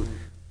absolute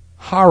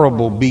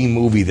horrible B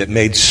movie that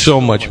made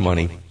so much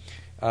money.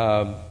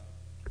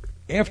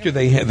 After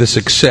they had the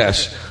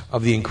success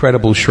of The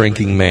Incredible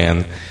Shrinking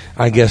Man,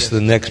 I guess the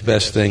next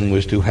best thing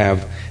was to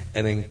have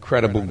an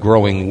incredible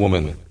growing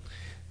woman.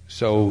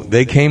 So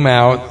they came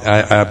out,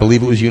 I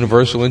believe it was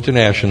Universal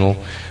International,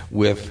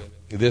 with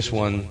this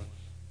one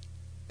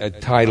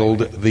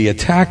titled The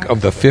Attack of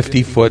the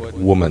 50-Foot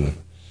Woman.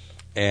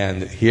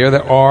 And here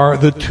there are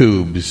the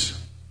tubes.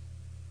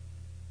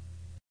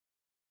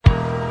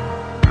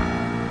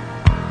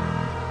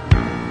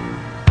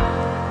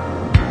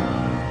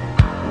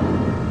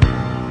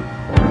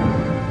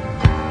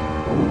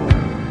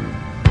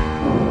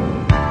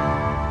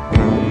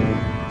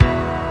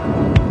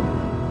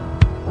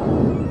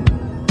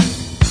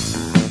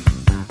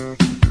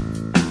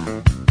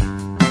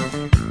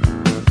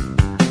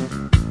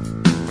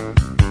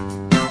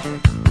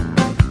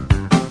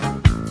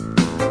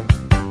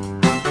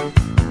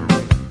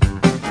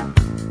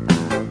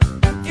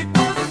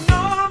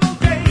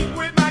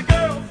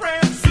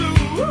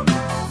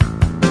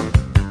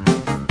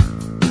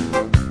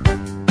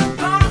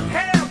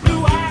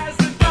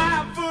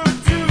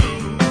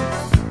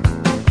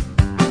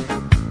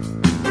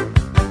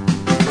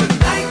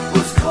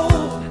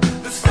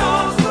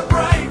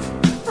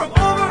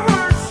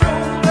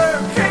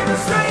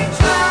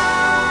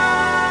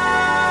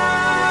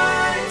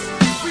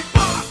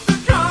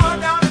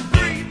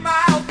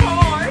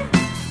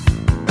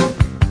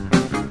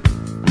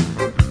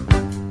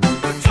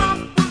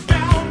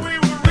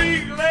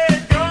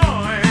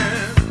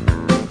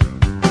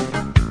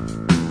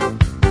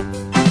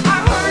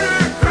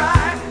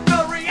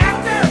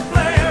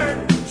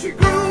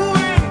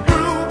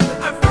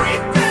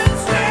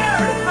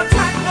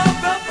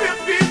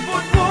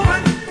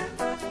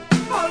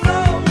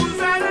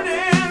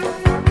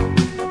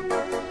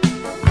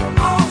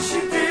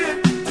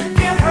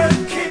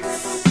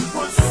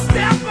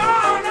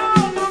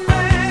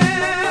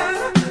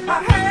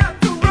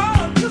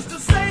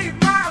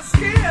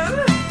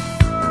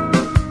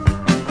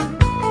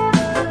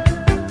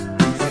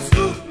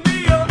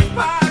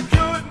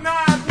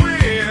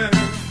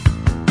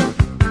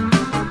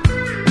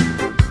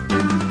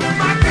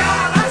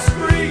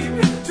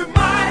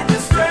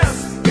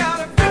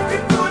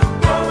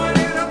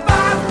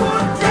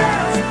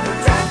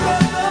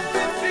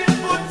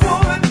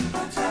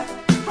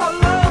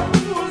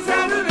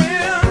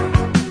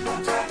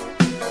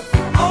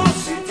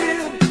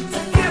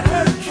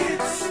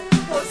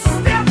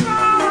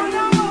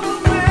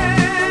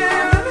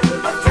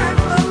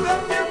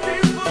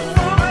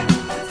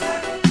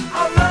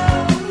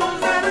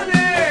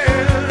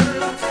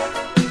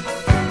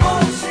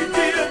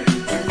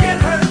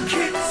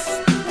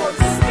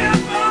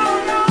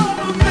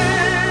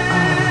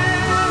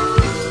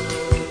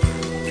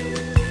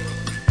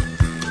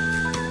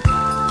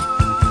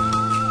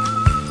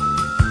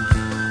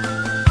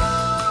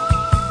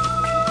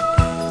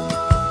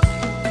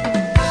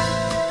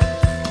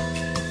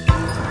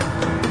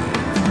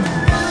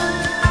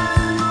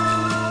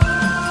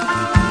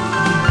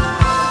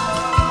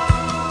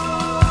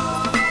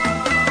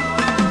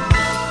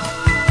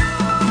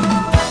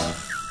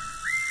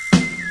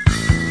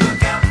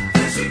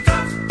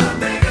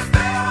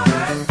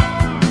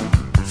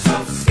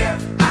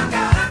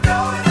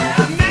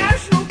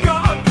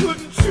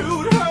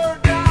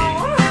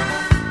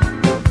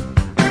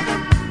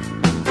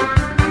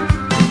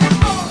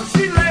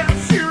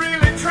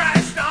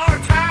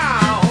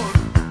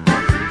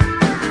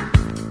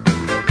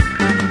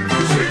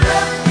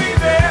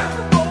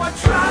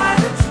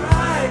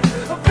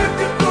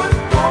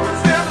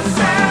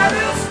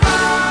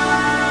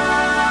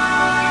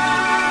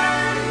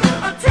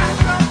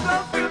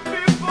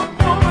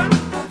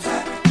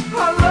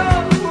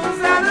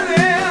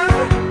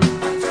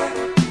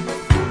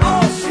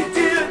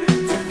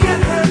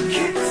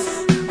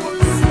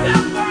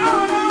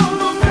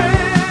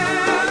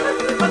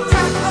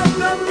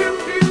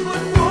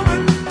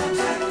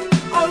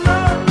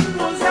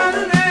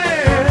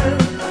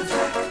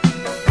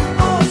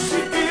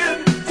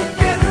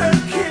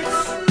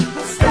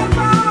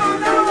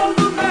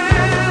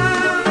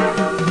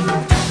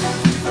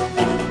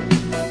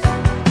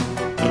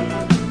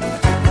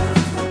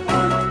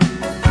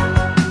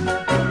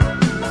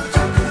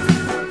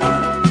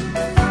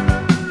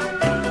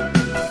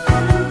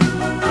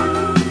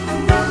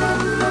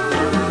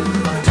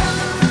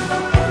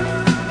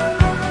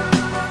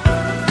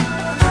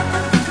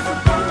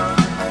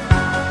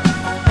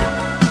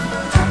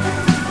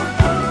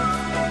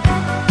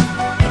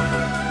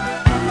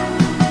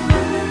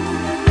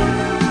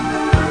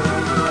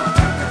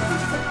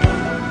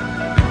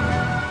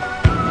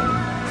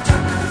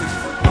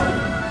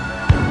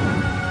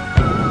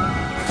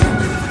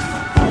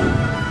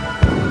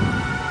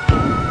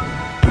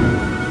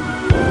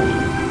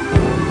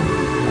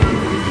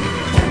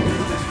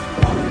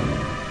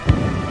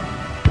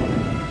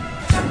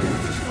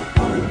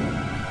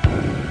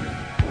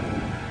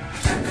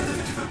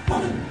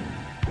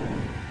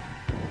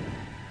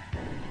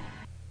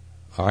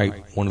 All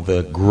right, one of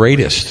the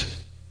greatest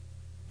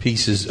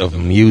pieces of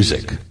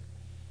music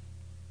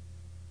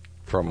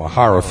from a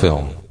horror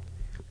film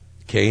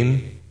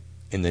came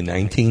in the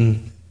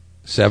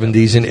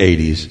 1970s and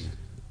 80s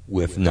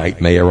with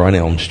Nightmare on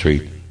Elm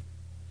Street.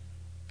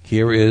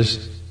 Here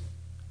is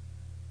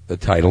the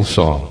title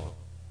song,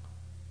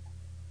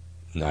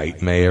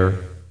 Nightmare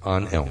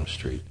on Elm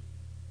Street.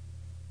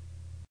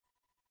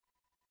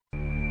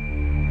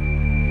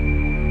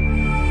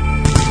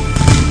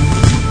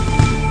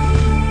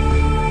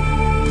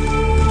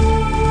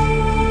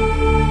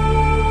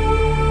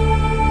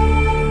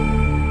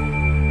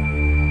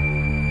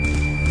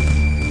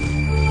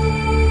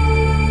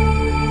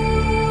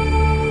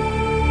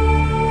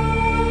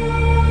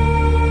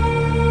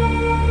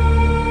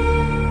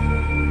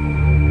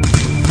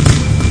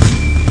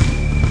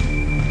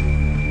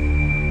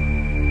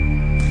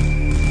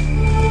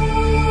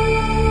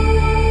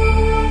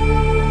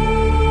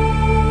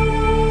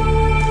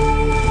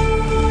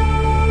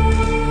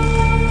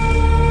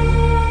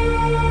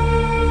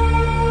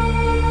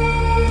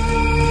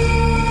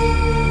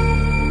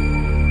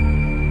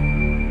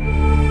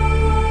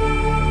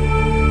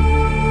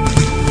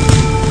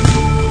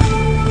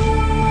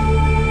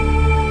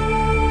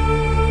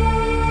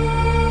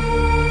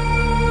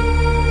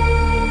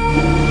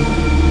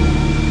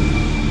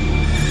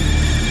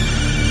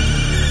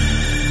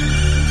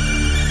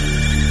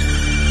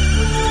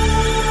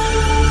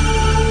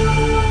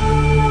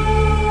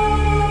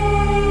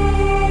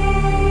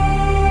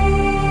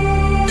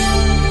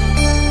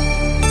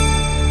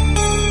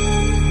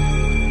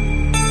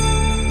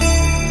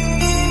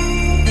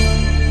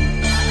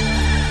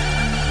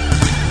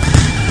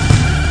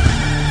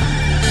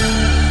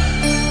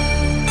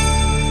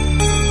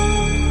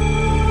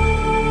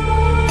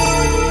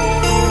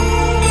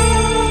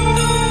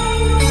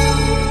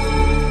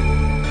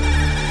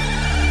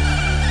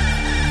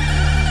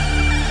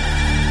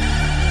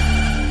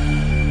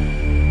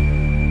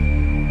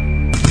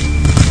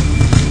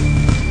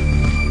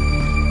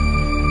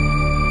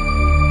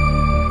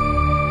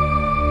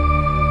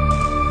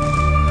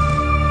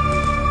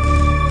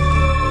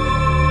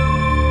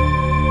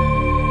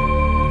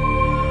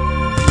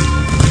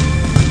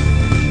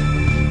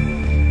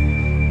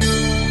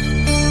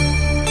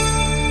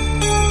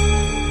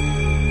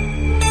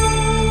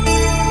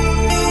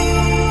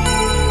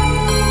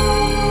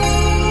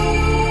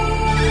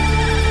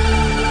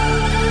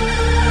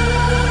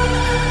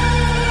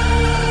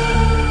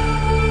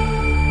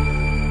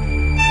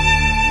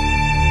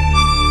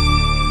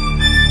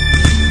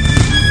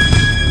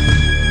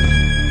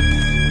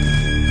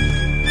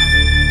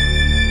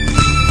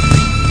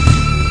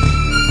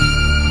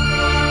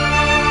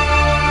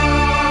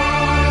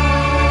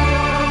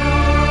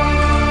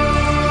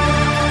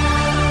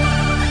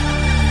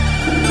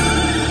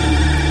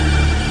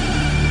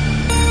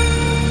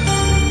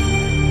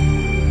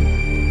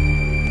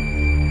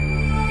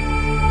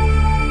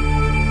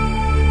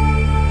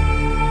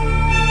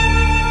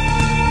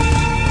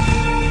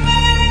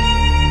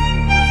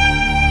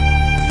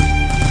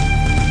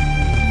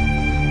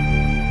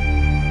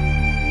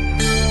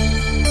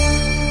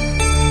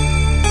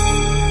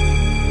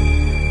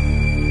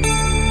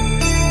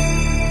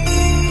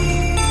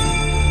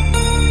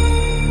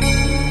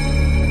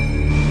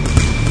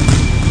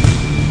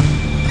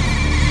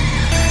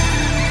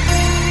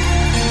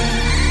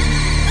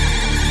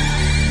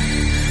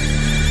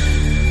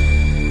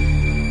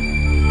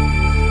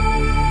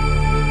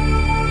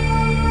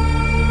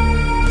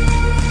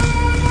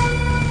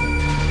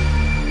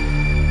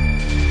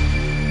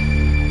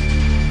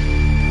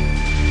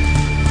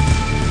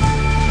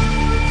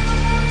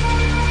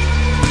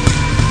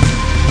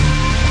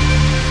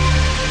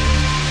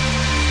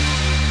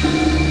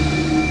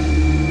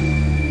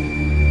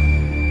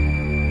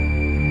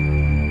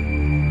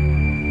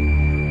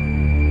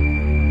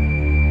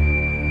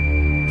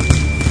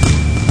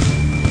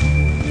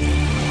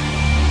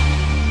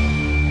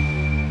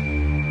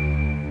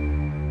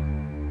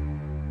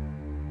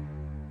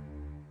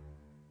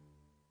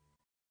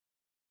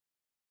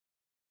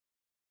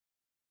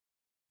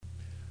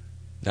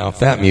 Now, if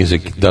that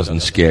music doesn't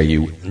scare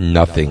you,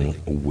 nothing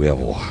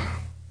will.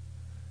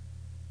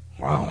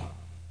 Wow.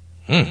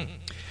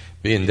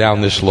 Being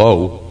down this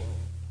low,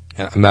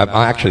 I'm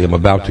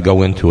about to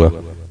go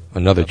into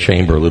another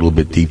chamber a little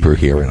bit deeper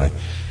here, and I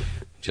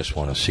just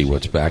want to see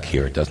what's back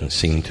here. It doesn't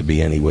seem to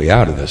be any way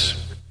out of this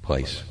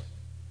place.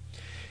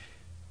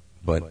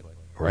 But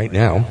right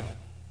now,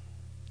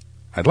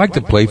 I'd like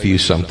to play for you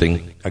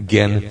something,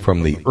 again,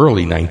 from the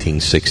early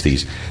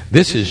 1960s.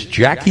 This is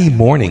Jackie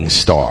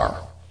Morningstar,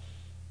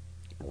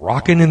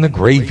 Rockin' in the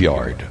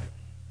Graveyard.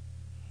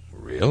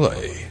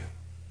 Really?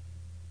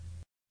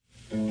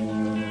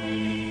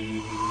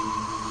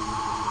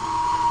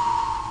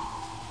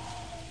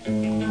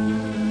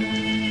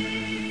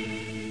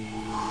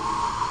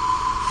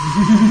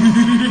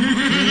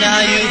 Now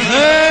you've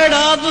heard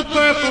of the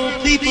purple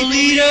people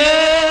eater,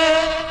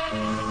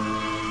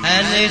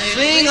 and they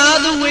sing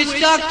of the witch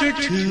doctor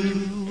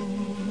too.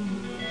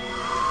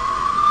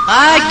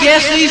 I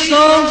guess these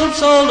songs have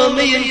sold 1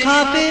 million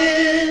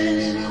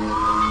copies.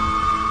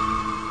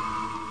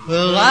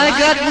 Well, I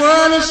got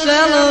one to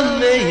sell 1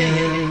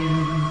 million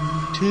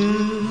too.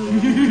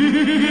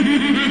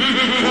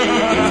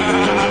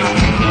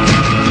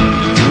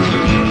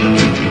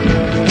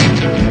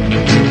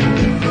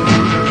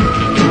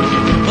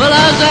 Well,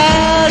 I was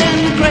out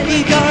in the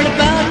graveyard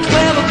about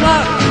 12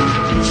 o'clock.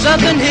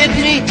 Something hit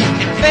me,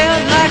 it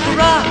felt like a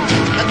rock.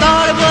 I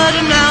thought it was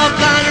an owl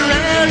flying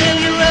around in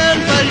the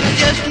run, but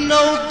it's just an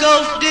old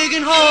ghost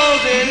digging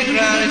holes in the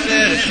ground. He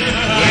said,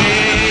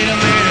 wait a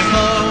minute,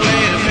 boy,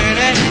 wait a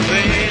minute,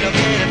 wait a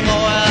minute,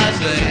 boy, I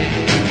say.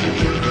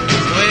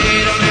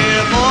 Wait a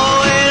minute,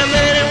 boy, wait a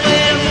minute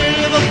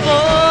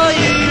before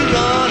you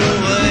run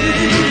away.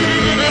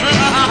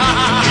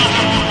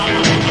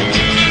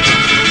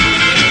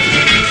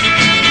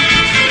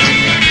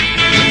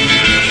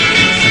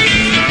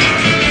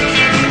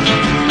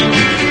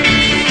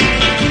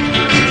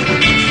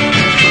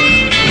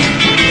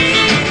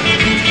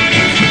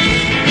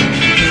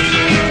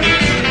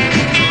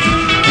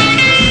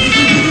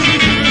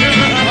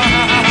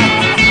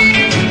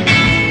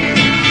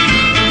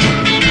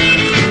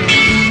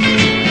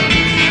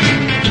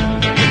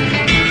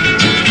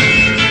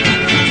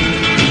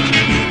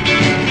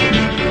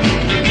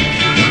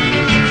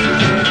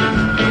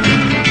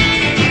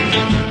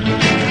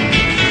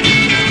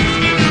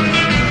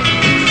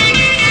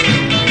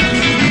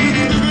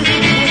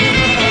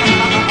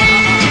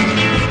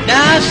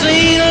 I've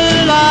seen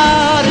a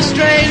lot of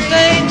strange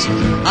things.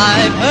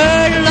 I've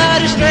heard a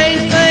lot of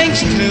strange things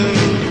too.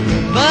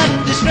 But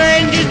the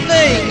strangest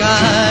thing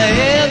I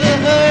ever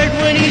heard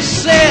when he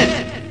said,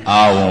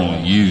 I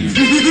want you.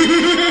 wait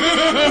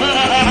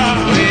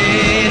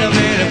a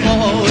minute,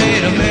 boy,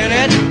 wait a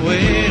minute,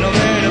 wait a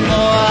minute,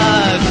 boy,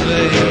 I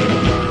say.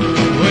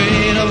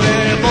 Wait a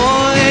minute,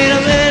 boy, wait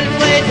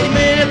a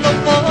minute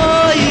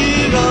before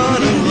you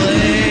run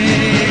away.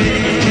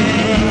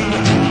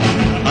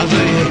 I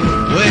say,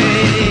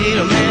 wait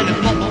a minute,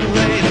 boy,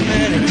 wait a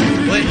minute,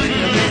 wait a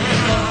minute,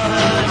 boy,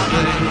 I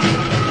say.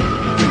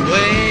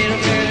 Wait a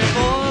minute,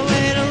 boy,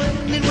 wait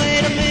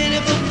a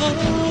minute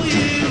before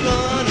you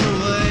run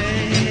away.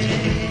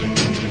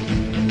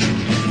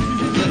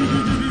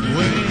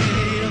 Wait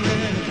a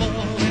minute, boy,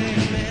 wait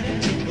a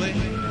minute, wait a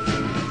minute,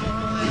 boy,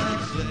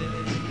 I say.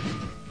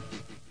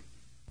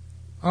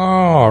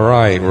 All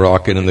right,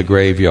 rockin' in the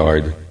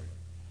graveyard.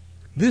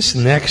 This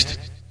next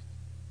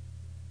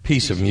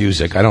piece of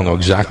music, I don't know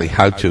exactly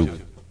how to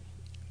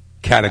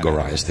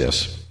categorize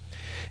this.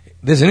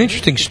 There's an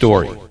interesting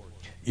story.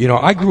 You know,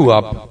 I grew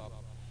up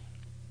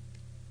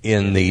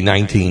in the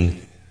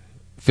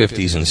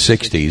 1950s and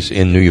 60s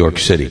in New York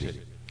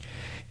City.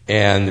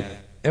 And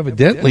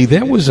evidently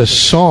there was a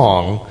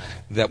song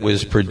that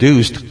was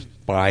produced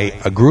by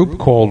a group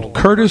called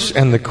Curtis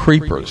and the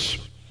Creepers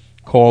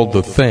called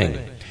The Thing.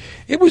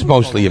 It was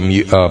mostly an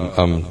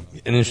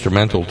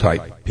instrumental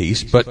type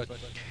piece, but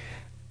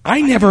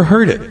I never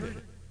heard it.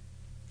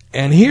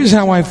 And here's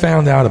how I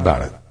found out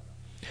about it.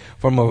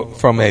 From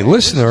a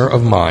listener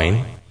of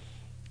mine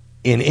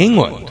in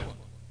England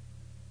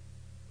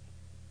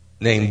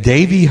named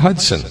Davy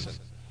Hudson.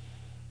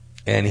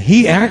 And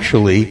he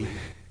actually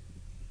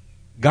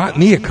got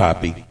me a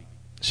copy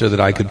so that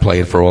I could play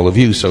it for all of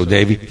you. So,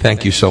 Davy,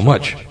 thank you so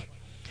much.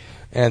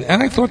 And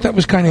I thought that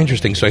was kind of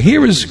interesting. So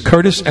here is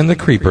Curtis and the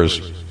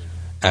Creepers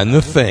and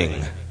The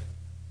Thing.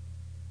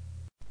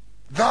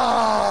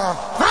 The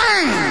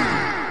Thing!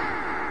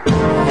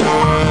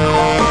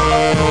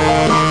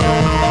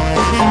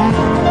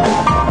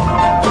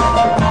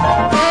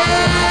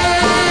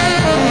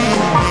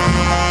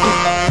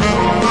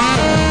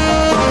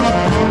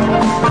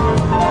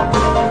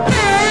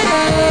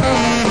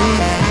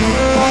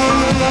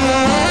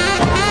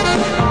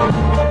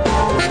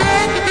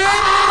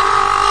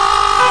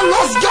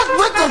 Let's get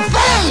with the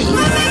thing!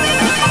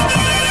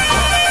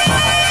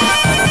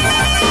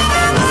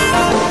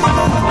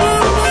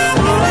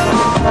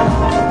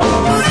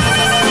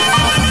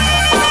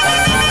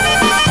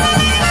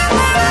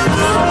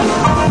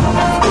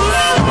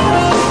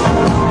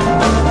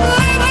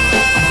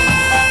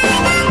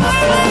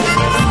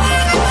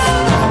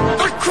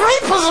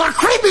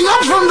 Creeping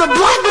up from the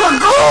Black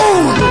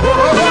Lagoon!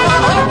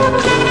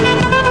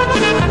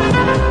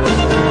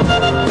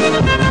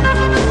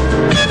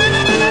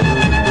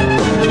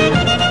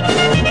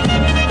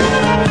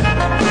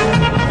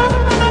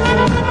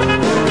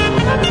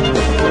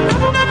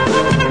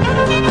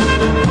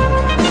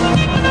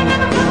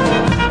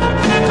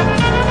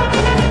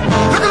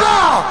 Look at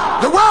that!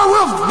 The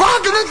werewolf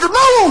barking at the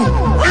moon!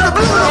 In the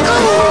Blue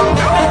Lagoon!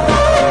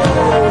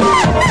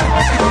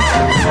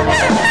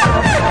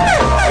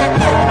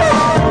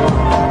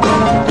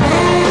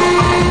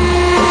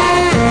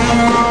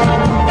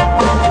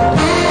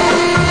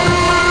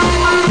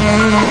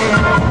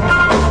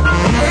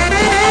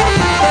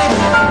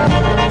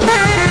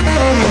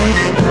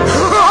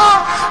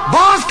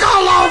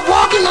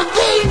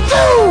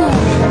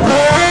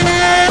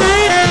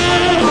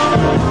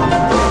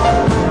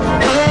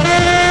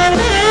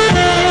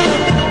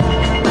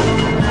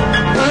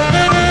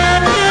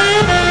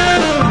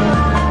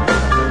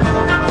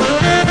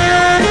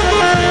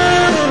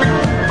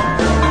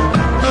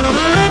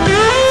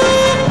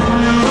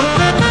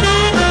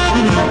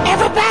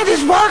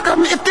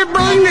 but they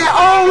bring their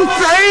own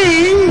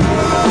thing.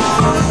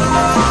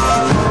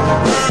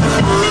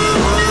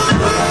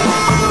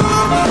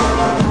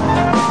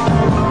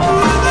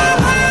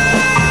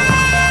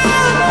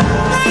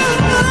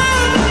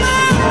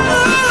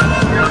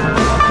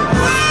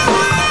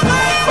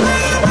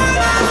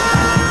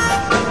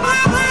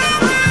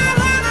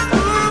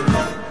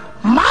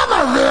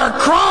 Mama, they're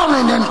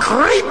crawling and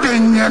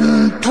creeping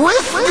and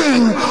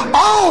twisting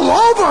all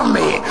over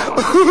me.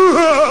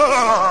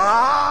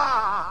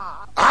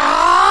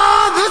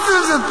 This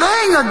is a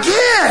thing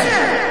again.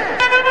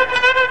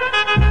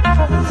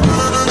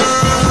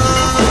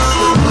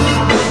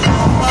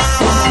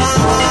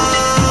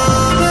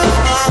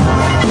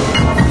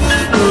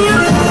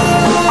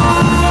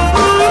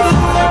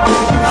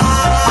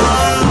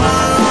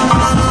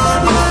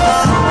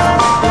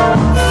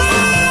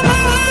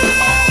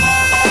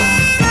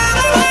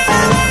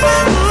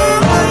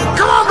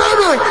 Come on,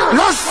 baby,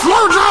 let's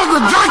slow drive the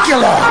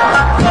Dracula.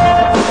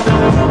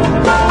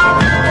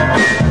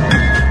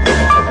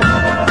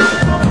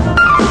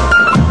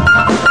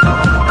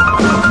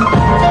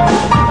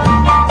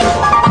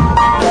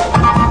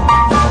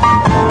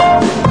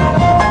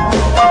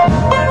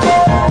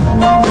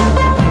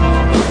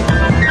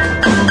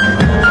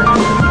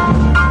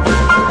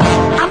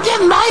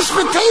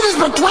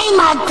 Between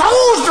my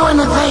toes doing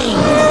the thing.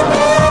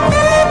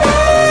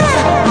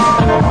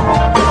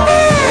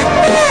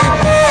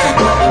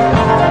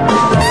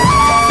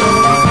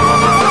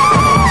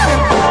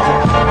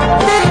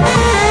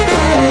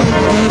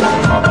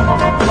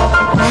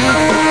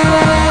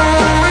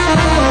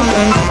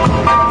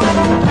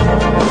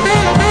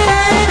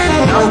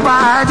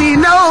 Nobody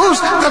knows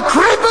the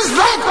creepers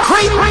that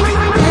creep.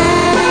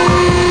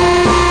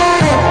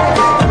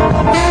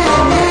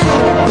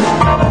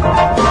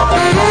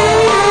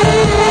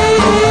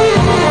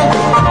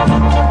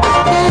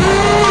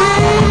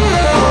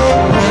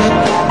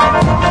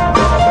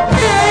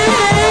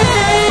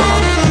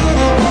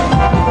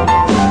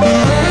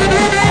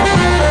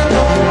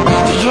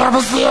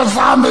 See a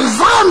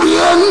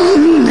zombie-in?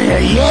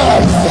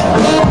 Yes.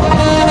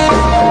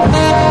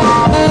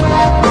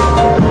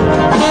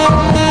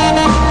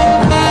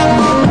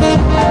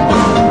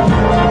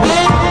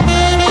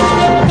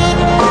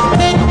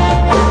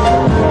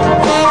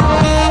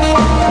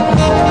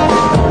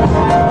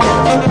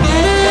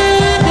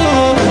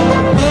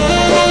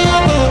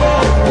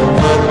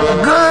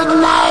 Good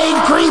night,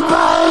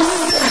 creepers.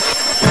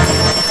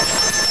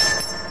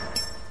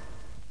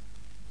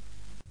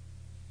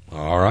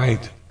 All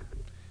right.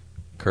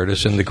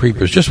 Curtis and the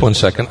Creepers. Just 1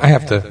 second. I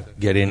have to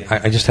get in.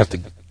 I just have to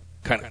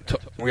kind of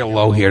real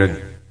low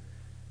here.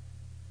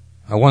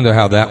 I wonder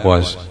how that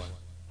was.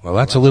 Well,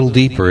 that's a little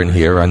deeper in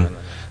here, and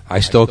I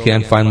still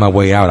can't find my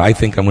way out. I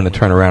think I'm going to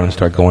turn around and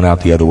start going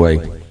out the other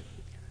way.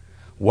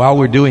 While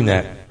we're doing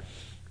that,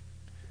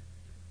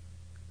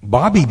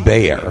 Bobby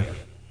Bayer,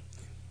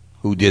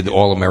 who did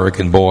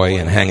All-American Boy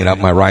and Hanging Up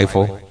My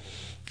Rifle,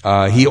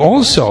 he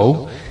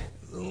also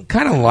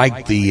kind of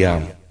liked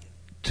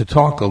to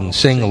talk and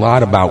sing a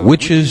lot about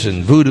witches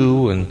and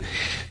voodoo, and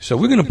so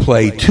we're going to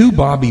play two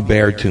Bobby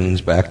Bayer tunes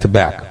back to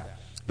back.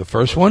 The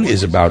first one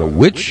is about a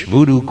witch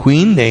voodoo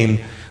queen named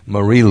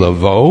Marie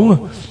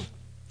Laveau,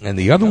 and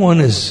the other one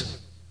is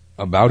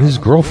about his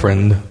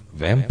girlfriend,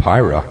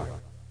 Vampira.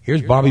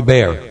 Here's Bobby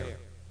Bayer.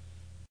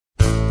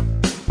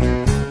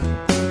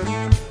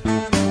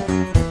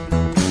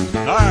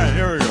 All right,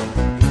 here we go.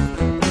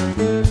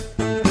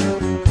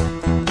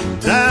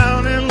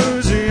 Down in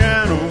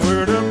Louisiana,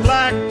 where the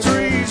black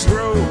trees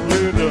grow,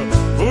 with a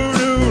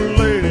voodoo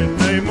lady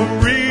named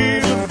Marie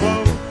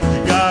Laveau. She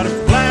got a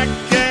black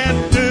cat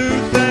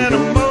tooth and a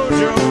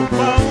mojo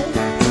bone.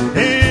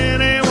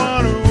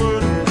 Anyone who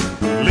wouldn't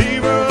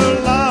leave her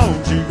alone,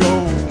 she go,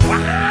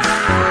 wow.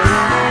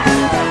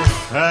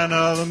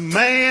 Another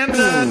man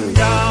done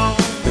gone.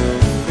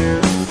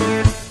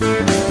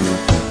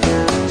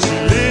 She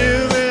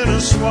lived in a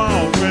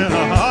swamp in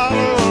a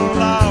hollow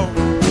log,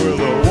 with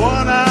a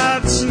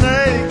one-eyed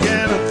snake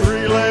and a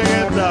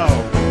three-legged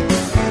dog.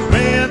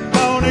 Bent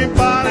bony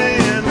body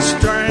and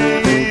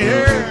stringy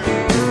hair.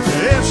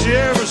 If she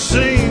ever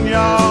seen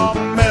y'all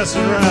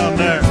messing around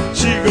there,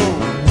 she go,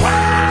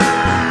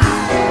 wow.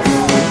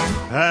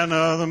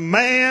 Another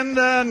man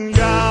done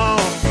gone.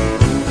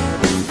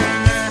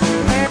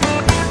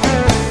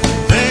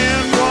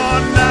 Then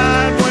one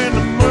night when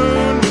the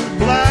moon was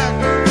black,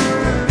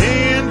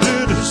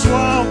 into the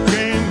swamp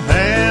came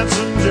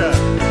Handsome Jack.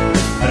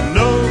 And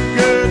no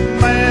good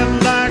man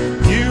like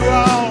you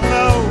all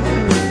know,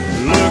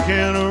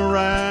 looking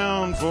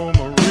around for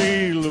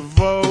Marie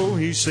Laveau.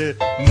 He said,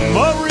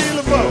 Marie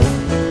Laveau,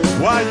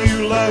 why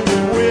you love the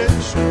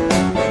witch?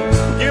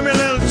 Give me a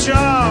little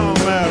charm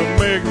that'll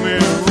make me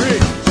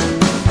rich.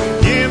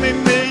 Give me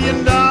 $1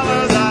 million,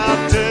 I'll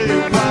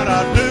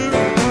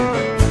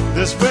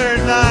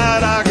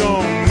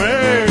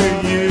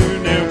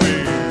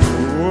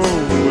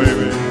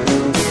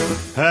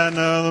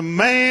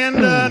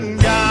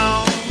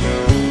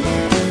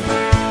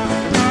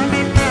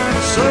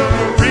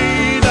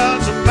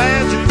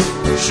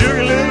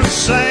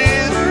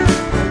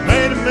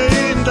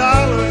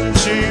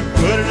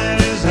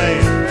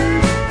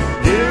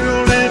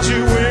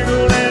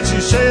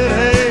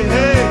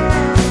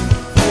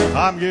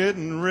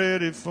getting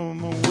ready for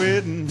my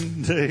wedding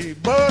day.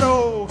 But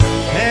old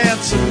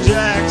handsome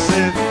Jack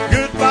said,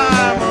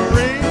 goodbye,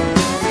 Marie.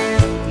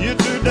 You're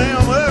too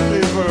damn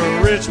ugly for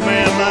a rich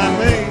man like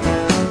me.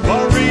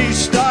 Marie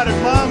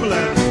started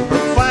mumbling,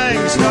 her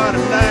fangs started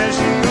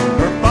gnashing,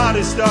 her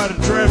body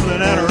started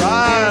trembling, and her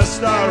eyes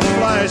started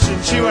flashing.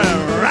 She went,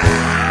 rah!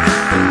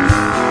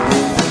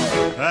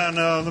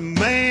 Another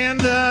man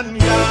done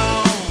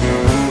gone.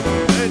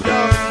 Hey,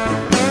 dog.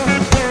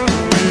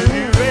 If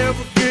you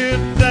ever get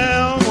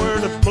down where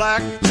the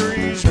black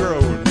trees grow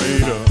and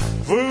meet a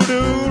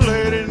voodoo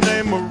lady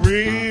named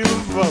Marie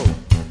Laveau,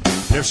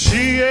 if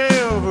she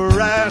ever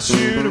asks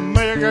you to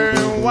make her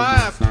your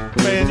wife,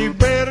 man, you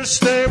better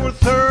stay with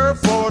her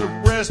for the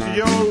rest of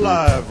your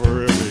life,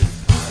 or it'll be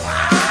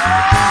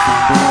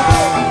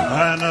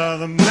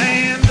another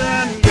man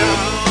done gone.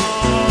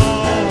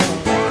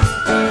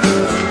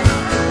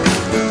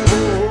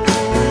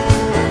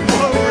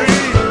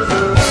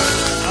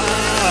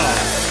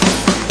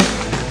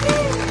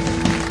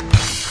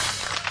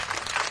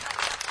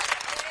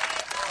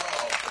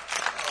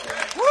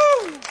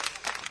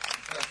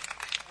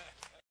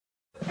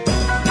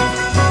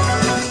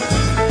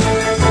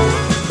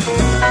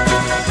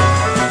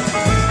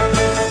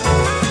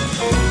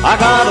 I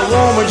got a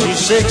woman,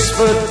 she's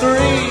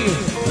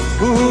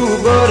 6'3".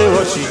 Ooh, buddy,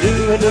 what's she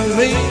doing to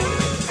me?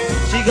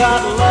 She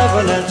got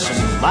 11 and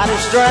some mighty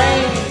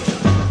strange.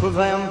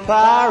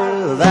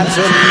 Vampire, that's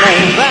her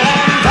name.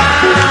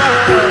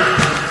 Vampire,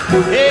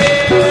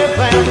 yeah,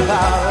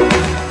 vampire.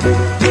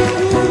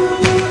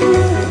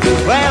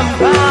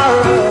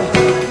 Vampire,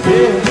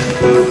 yeah,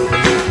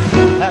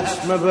 that's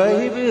my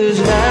baby's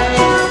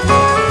name.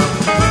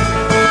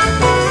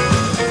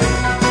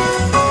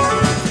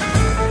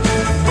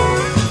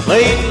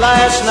 Late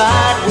last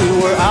night we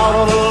were out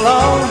all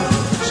alone,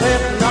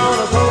 sitting on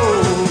a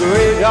cold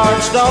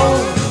graveyard stone.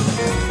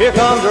 Here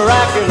comes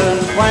Dracula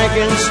and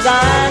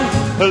Frankenstein,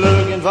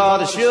 looking for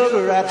the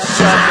sugar at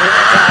supper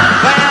time.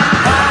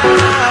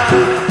 Vampire,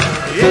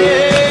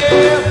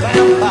 yeah,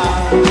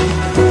 vampire.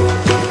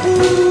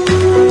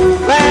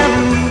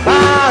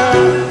 Vampire,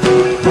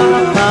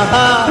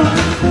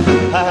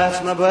 that's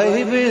my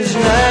baby's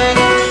name.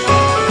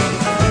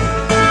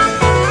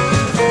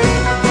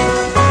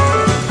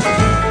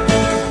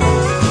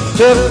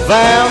 Took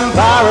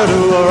Vampire to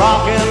a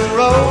rock and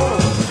roll.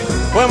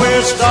 When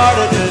we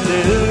started to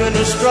doing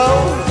the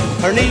stroll,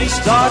 her knees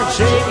started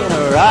shaking,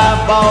 her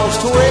eyeballs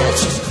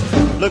twitched.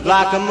 Looked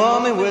like a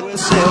mummy with the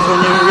silver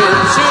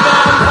ribs. See,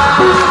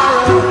 Vampire,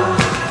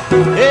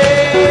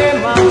 yeah,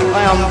 my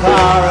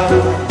Vampire.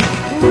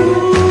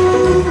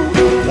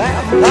 Ooh,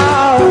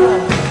 Vampire,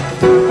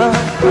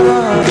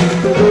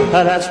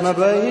 that's my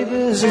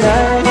baby's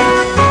name.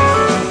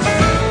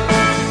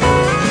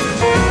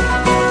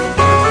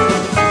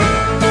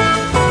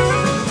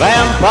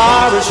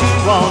 Vampire, she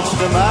wants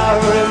to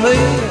marry me.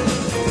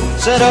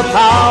 Set up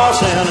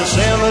house in a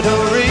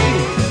cemetery.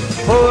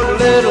 Put a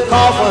little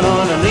coffin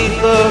underneath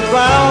the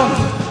ground.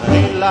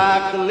 Ain't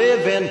like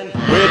living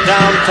way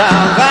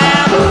downtown.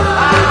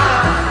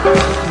 Vampire,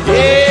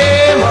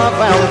 yeah, my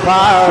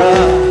vampire.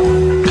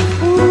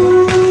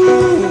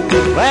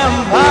 Ooh,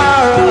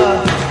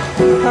 vampire,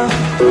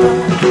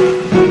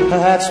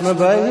 that's my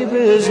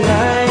baby's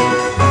name.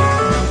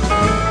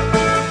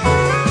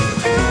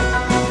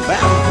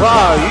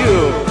 Vampire, you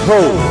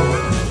cold.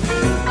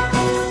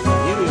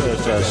 You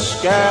just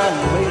scared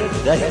me to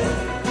death.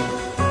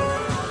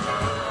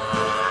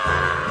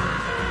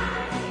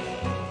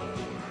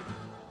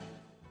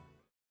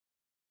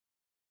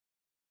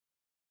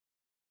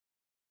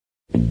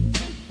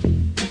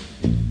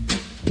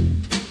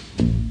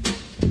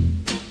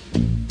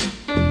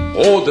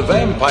 Oh, the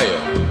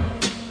vampire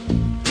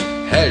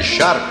has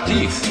sharp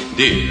teeth,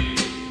 dear,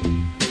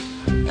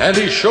 and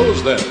he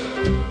shows them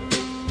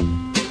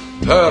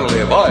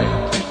pearly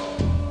white.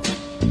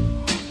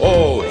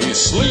 Oh, he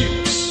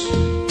sleeps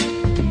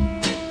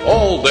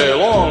all day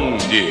long,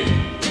 dear,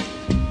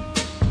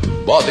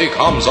 but he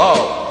comes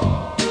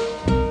out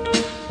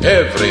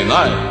every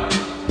night.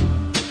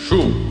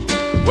 Shoot,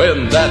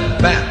 when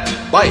that bat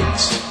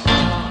bites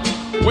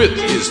with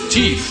his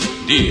teeth,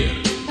 dear,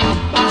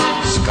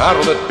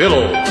 scarlet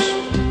billows,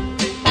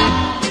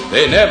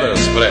 they never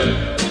spread.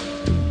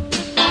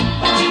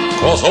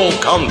 'Cause old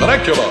Count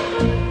Dracula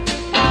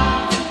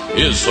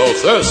is so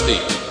thirsty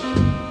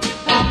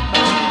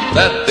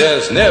that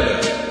there's never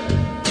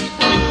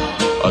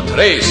a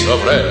trace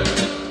of red.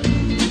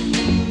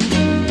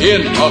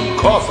 In a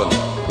coffin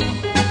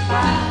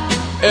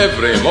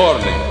every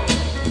morning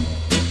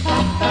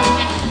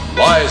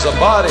lies a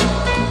body,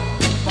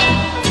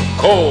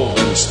 cold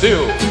and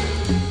still.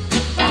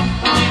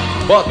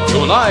 But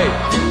tonight,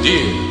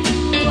 dear,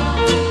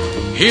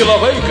 he'll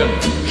awaken,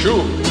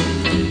 sure,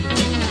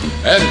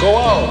 and go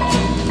out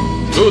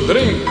to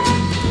drink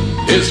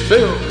his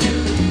fill.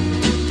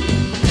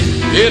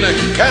 In a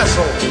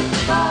castle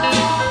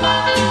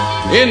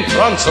in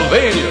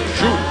Transylvania,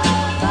 sure,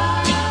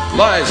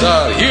 lies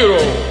our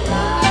hero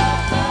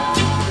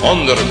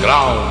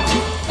underground.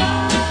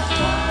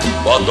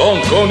 But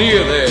don't go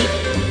near there,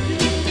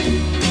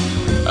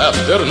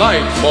 after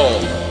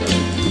nightfall.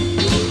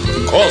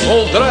 'Cause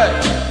old Drac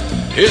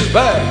is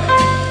back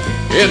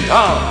in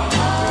town.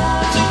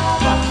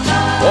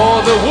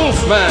 Oh, the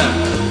Wolfman,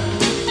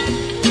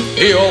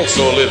 he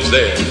also lives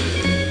there.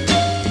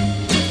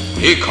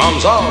 He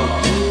comes out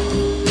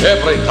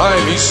every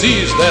time he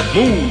sees that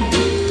moon.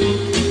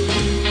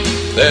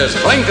 There's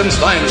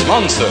Frankenstein's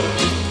monster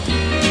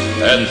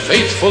and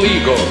faithful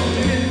Igor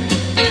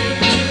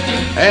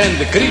and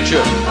the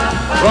creature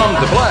from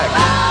the Black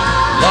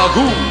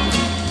Lagoon.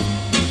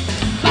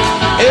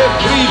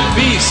 Every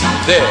beast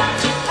there,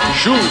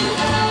 sure,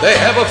 they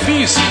have a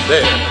feast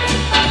there.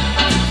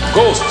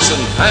 Ghosts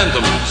and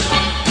phantoms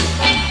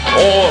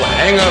all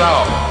hang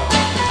around.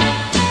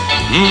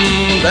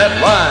 That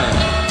line,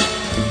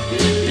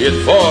 it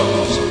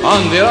forms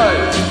on the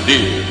right,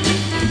 dear.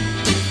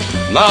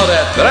 Now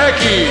that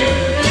Draki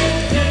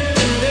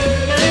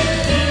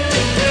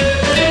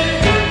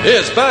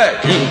is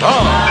back in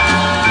town.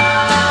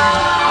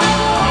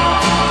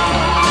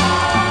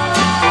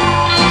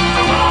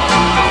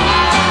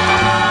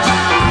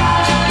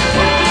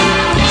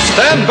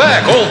 Stand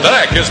back, old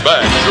Drac is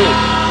back, sure.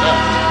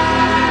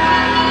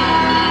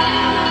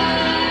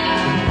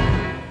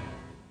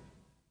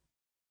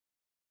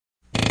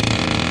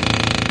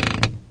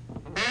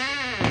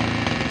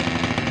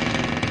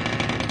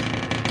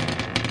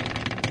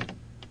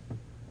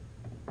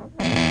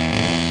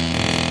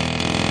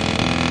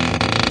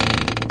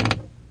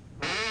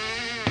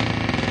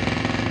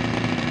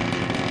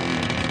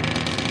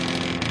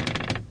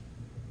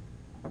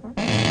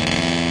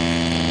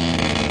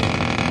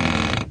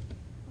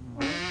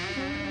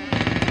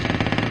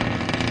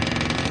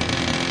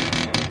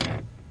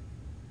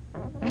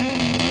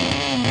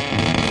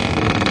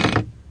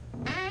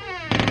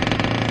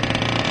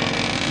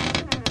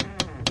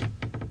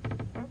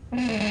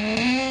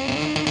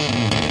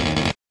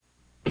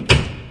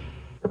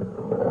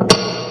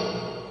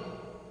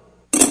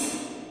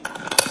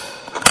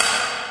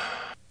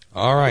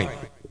 All right.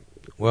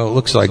 Well, it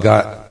looks like I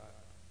got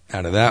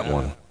out of that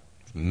one.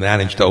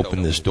 Managed to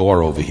open this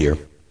door over here.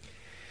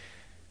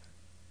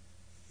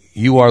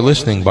 You are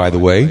listening, by the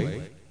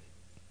way,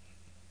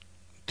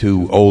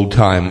 to Old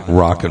Time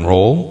Rock and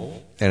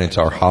Roll, and it's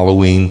our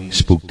Halloween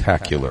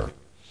Spooktacular.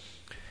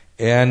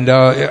 And,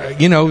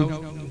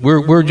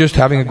 we're just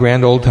having a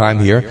grand old time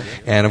here.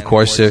 And, of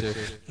course,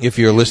 if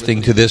you're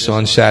listening to this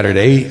on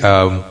Saturday,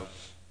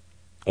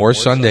 or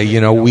Sunday,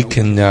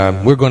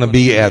 we're going to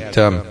be at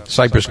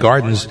Cypress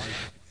Gardens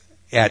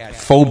at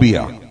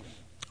Phobia,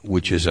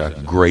 which is a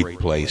great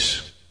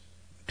place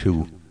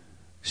to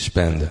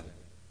spend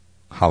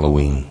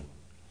Halloween.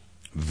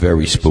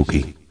 Very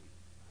spooky.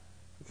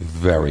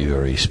 Very,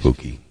 very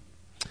spooky.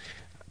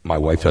 My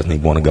wife doesn't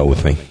even want to go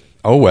with me.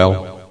 Oh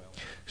well,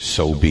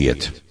 so be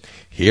it.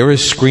 Here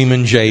is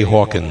Screamin' Jay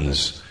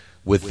Hawkins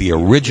with the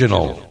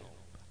original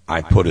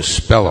I Put a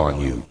Spell on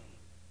You.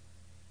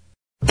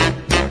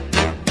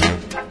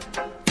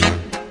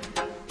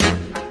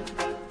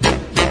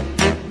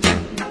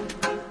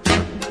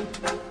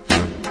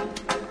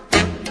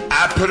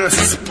 I put a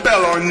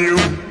spell on you.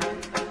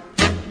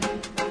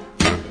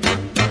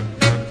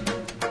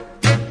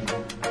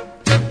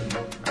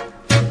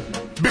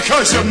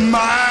 Because you're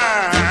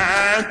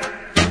mine.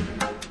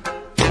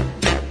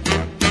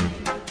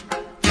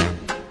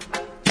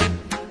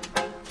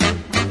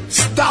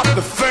 Stop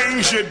the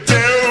things you do.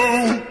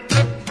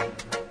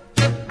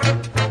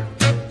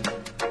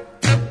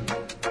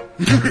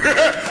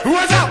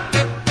 What's up?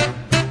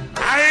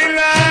 I ain't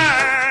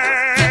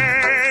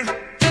lying.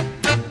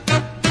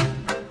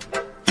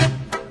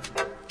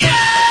 Yeah,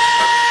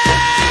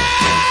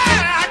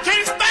 I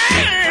can't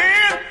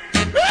stand.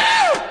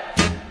 Woo!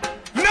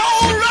 No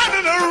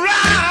running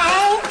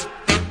around.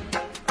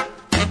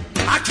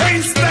 I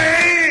can't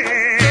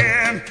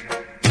stand.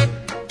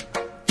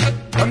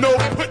 No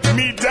put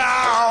me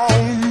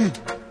down.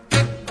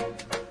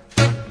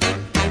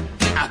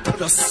 I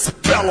put a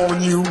spell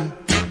on you.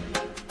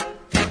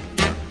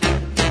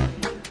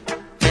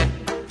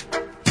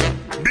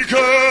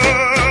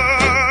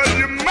 Because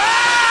you're mine.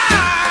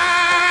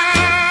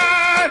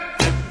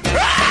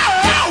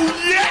 Oh,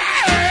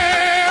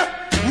 yeah.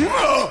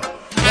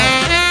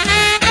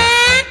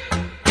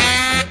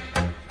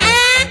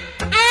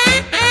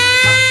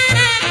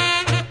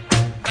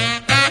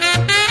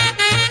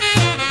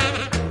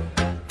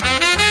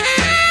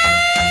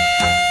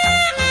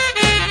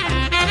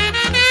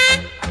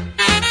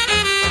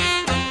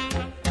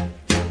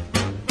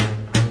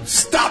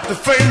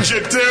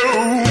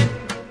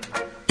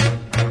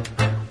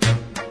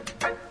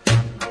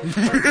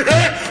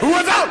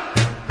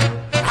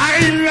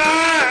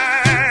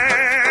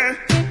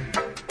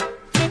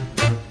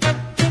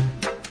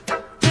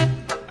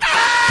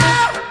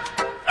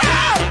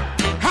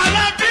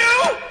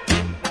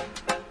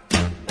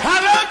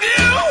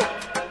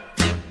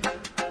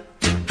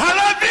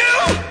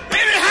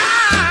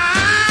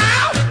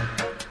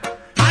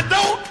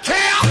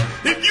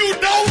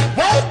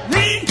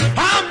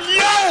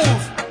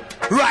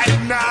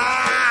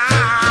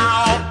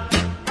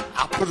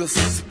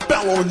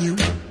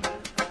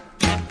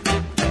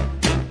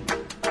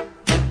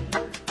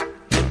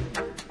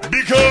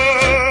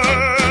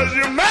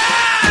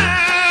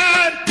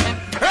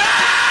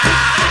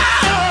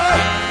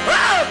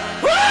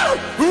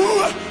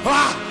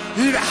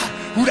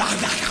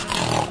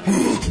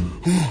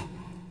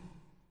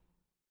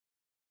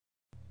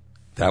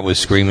 That was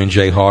Screamin'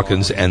 Jay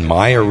Hawkins, and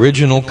my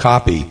original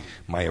copy,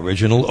 my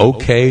original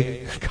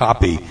okay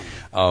copy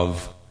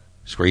of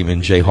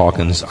Screamin' Jay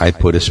Hawkins, I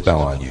Put a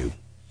Spell on You.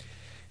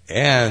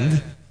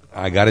 And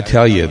I got to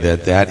tell you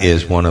that that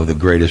is one of the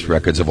greatest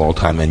records of all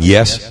time. And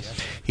yes,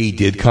 he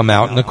did come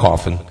out in a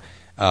coffin.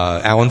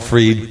 Alan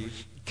Freed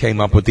came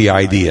up with the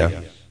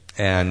idea,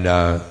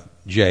 and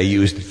Jay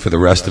used it for the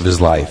rest of his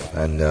life.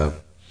 And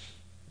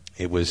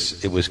it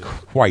was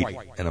quite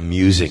an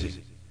amusing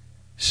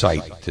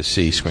sight to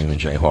see Screamin'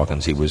 Jay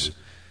Hawkins. He was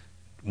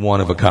one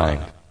of a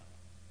kind.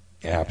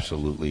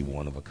 Absolutely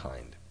one of a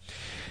kind.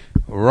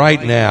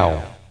 Right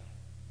now,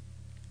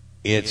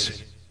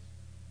 it's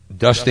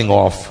dusting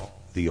off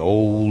the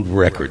old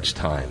records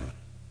time.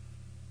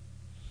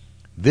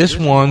 This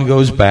one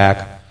goes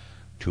back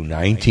to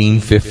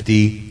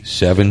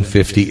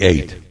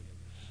 1957-58,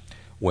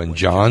 when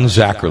John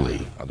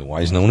Zackerly,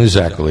 otherwise known as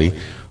Zackerly,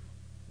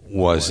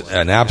 was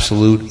an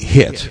absolute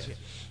hit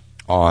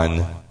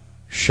on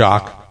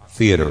Shock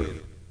Theater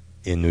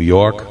in New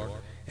York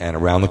and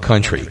around the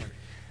country.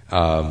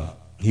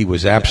 He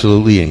was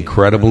absolutely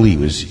incredible. He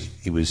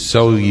was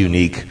so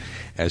unique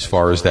as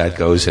far as that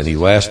goes, and he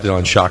lasted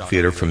on Shock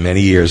Theater for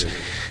many years.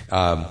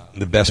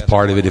 The best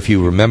part of it, if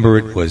you remember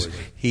it, was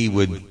he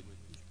would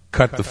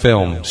cut the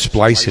film,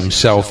 splice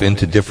himself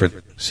into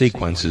different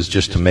sequences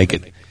just to make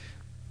it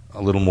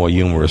a little more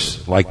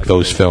humorous, like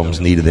those films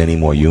needed any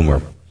more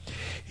humor.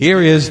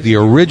 Here is the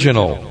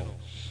original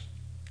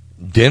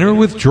Dinner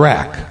with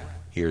Drac.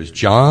 Here's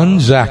John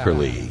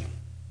Zackerly,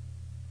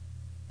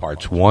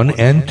 parts 1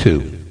 and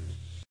 2.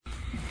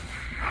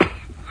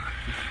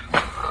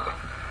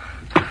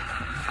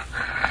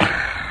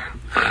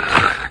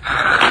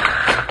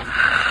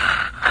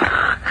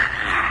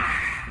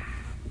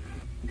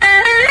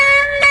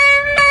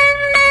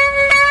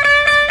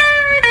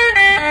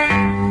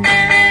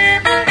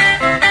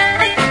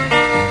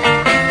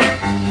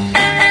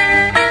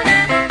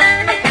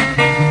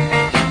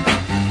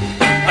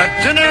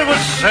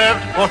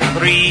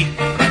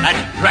 At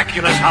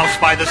Dracula's house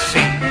by the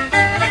sea.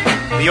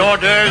 The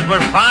orders were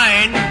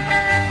fine,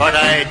 but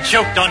I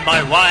choked on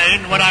my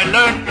wine when I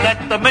learned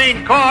that the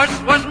main course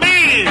was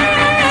me.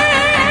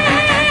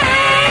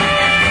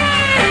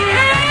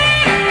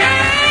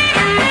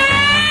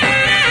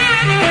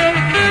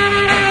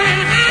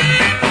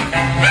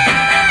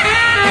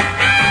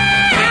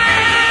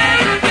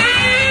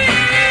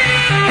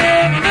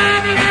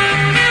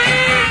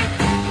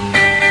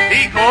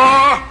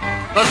 Igor,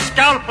 the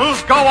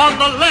scalpels go on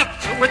the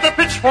left with the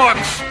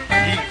pitchforks.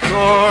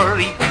 Igor,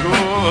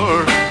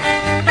 Igor.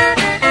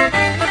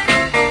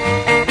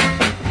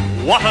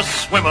 What a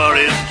swimmer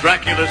is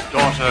Dracula's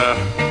daughter,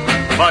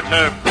 but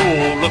her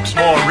pool looks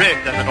more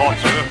red than it ought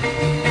to.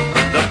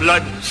 The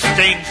blood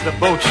stains the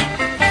boat,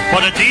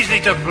 but it's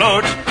easy to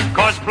float,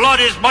 'cause blood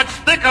is much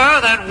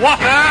thicker than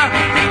water.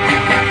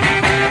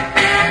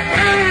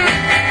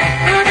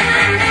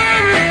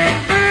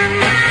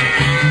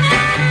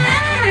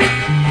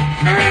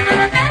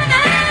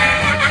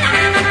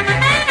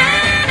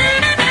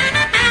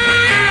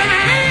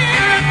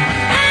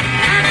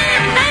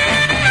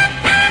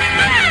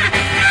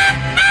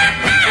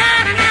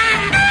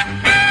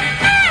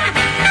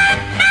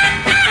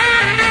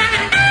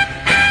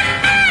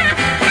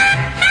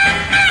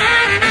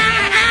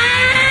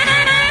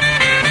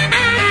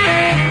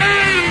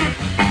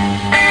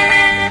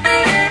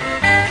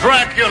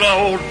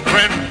 Old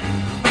friend,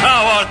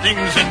 how are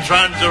things in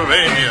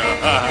Transylvania?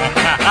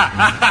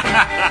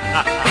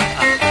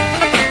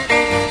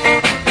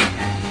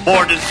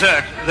 For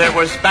dessert, there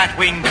was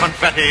batwing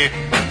confetti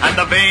and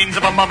the veins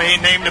of a mummy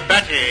named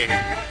Betty.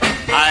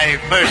 I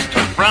first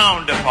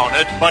frowned upon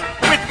it, but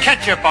with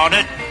ketchup on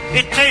it,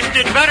 it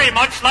tasted very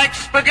much like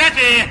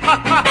spaghetti.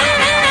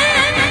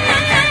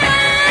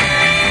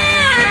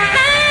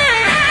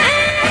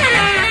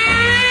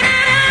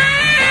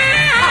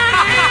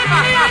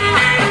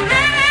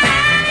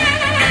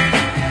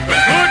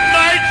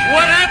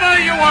 Whatever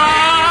you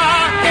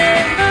are.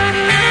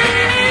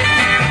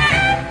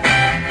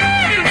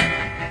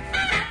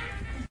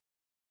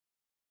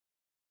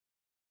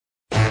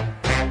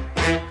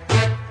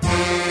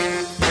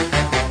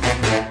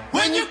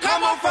 When you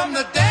come home from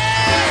the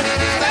dead,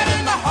 stand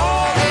in the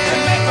hall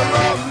and make a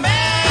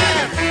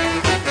romance.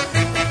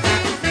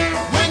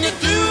 When you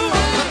do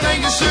the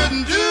thing you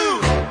shouldn't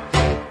do,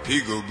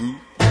 peekaboo,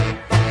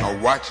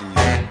 I'm watching you.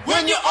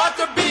 When you ought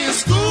to be in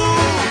school,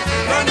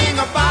 learning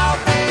about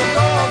the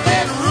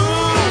golden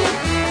rule.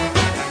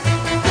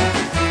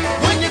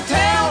 When you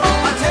tell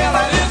a tale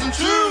that isn't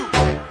true,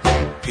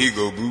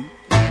 peekaboo,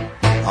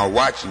 I'm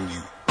watching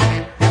you.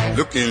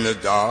 Look in the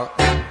dark,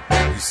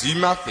 you see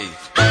my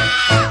face.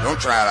 Don't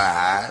try to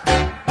hide,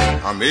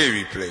 I'm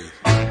every place.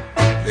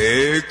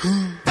 Very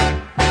cool,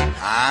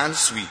 and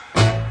sweet.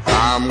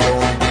 I'm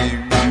gonna give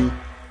you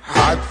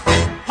hot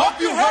feet. Hope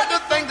you heard the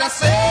thing I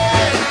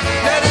said.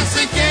 Let it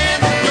sink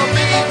in your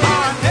big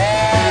hard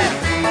head.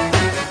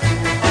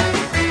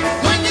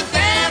 When you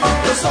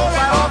dance, the soles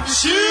right off your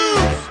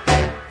shoes.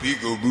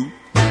 Peekaboo,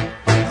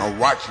 I'm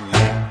watching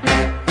you.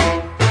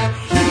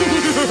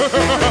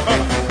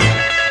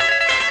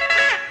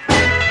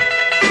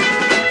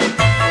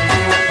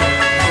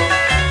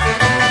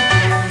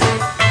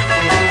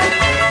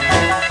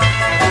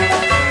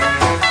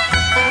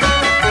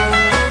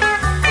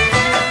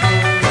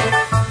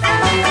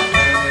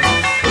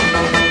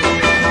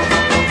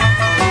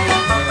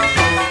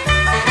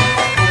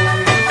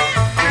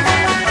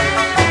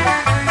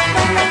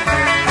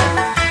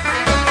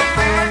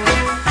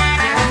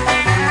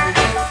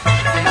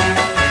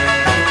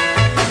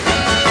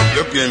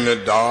 In the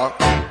dark,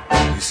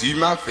 you see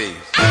my face.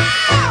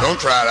 Don't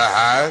try to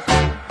hide,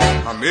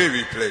 I'm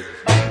every place.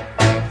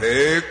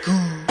 Very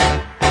cool,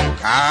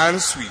 kind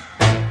of sweet.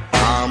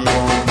 I'm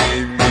gonna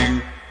give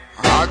you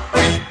a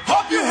heartbeat.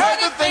 Hope you heard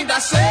the thing I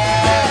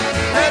said.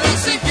 Let it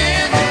sink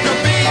in your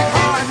big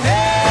hard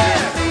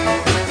head.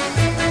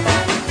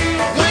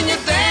 When you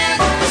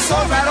dance, it's so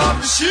right off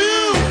the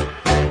shoe.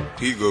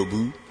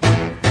 Peekaboo,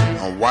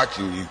 I'm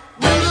watching you.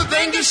 Do the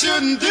thing you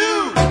shouldn't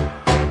do.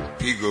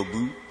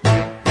 Peekaboo,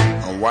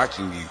 I'm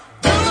watching you.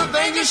 Do the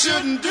thing you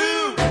shouldn't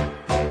do.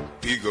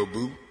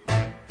 Peekaboo,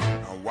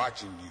 I'm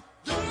watching you.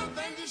 Do the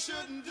thing you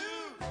shouldn't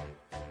do.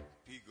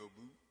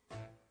 Peekaboo.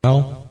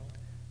 Well,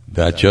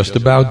 that just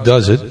about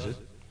does it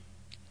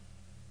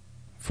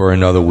for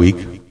another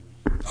week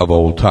of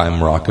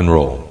old-time rock and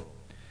roll.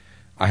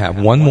 I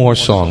have one more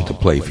song to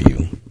play for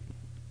you,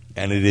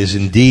 and it is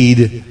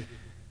indeed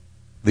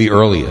the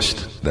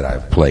earliest that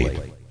I've played.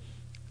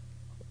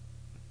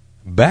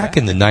 Back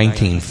in the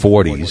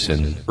 1940s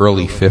and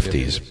early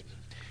 50s,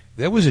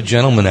 there was a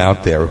gentleman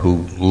out there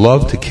who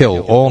loved to kill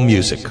all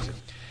music.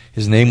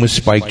 His name was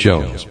Spike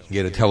Jones. He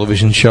had a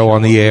television show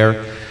on the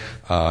air,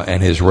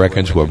 and his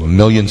records were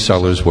million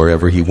sellers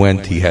wherever he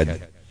went. He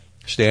had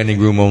standing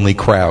room only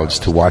crowds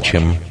to watch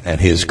him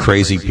and his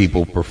crazy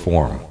people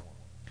perform.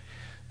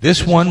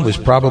 This one was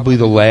probably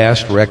the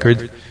last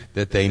record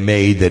that they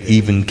made that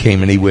even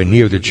came anywhere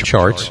near the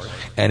charts,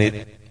 and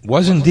it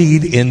was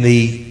indeed in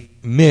the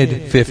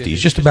mid-50s,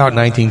 just about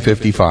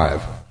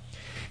 1955.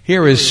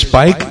 Here is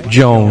Spike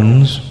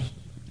Jones,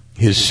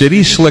 his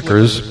City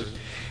Slickers,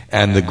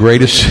 and the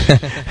greatest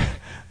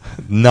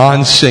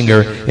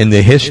non-singer in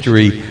the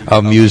history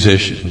of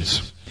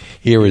musicians.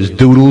 Here is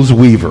Doodles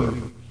Weaver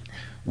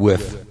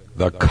with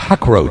The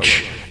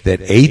Cockroach That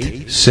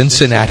Ate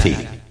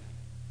Cincinnati.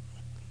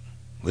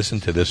 Listen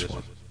to this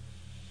one.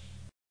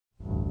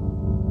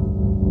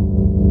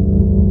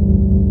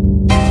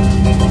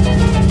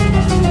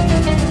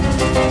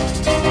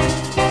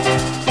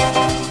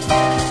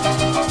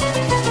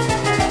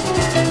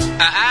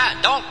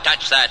 Don't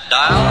touch that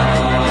dial.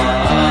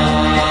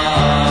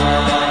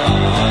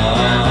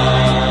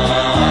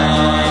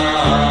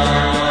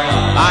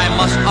 I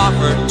must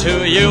offer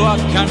to you a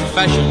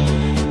confession.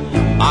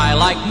 I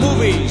like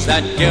movies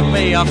that give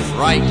me a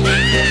fright.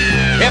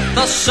 If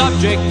the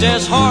subject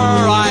is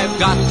horror, I've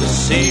got to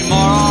see more,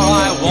 or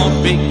I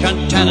won't be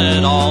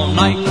contented all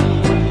night.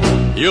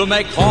 You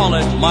may call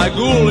it my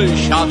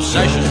ghoulish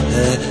obsession.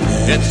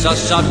 It's a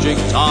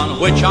subject on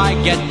which I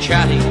get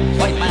chatty.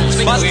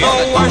 But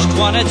the worst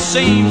one, it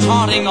seems,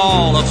 haunting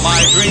all of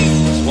my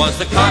dreams, was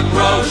the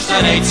cockroach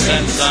that ate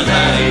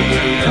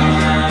Cincinnati.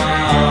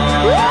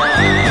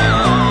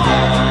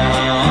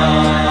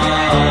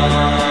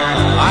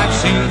 I've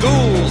seen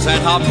ghouls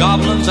and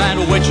hobgoblins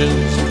and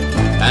witches,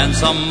 and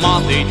some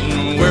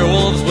moth-eaten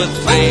werewolves with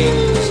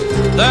fangs.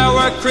 There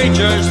were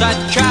creatures that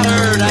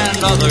chattered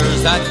and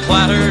others that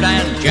clattered,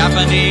 and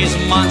Japanese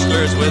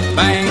monsters with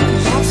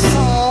bangs.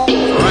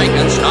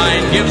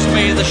 Frankenstein gives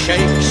me the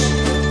shakes,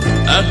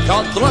 and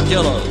Count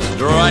Dracula's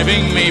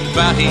driving me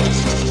batty.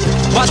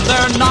 But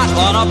they're not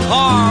on a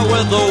par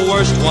with the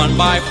worst one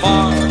by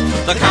far,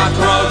 the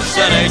cockroach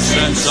that ate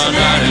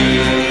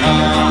Cincinnati.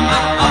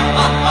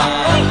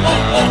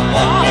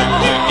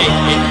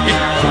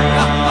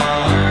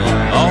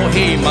 Oh,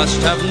 he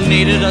must have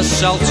needed a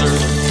seltzer.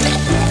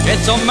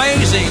 It's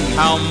amazing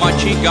how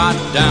much he got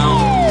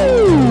down.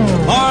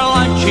 For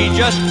lunch he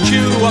just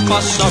chew up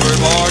a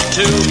suburb or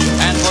two,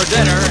 and for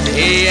dinner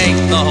he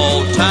ate the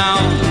whole town.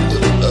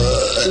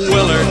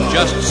 Willard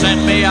just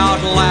sent me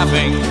out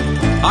laughing.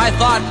 I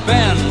thought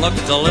Ben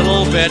looked a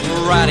little bit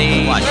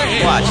ratty.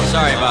 Watch,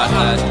 sorry about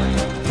that.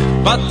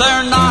 But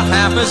they're not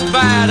half as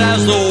bad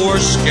as the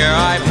worst scare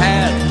I've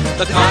had,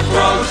 the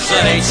cockroach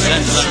that ate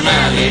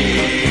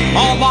Cincinnati.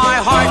 Oh, my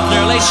heart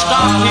nearly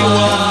stopped, he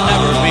will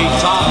never be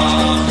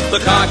topped, the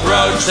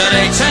cockroach that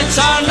ate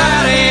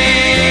Cincinnati.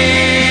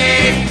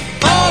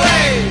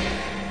 Olé!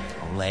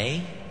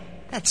 Olé?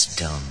 That's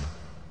dumb.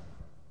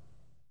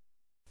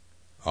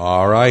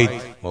 All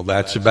right, well,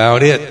 that's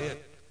about it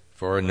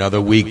for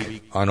another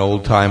week on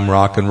Old Time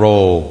Rock and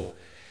Roll.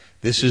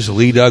 This is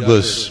Lee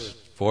Douglas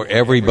for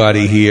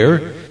everybody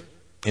here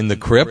in the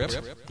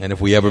crypt, and if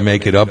we ever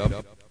make it up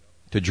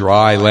to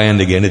dry land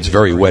again, it's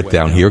very wet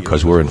down here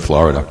because we're in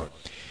Florida.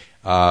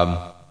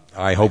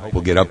 I hope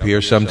we'll get up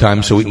here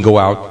sometime so we can go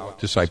out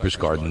to Cypress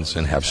Gardens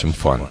and have some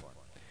fun.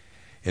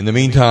 In the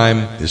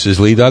meantime, this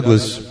is Lee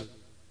Douglas.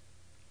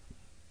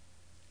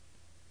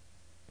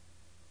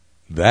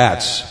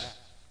 That's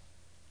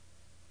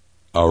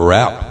a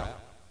wrap.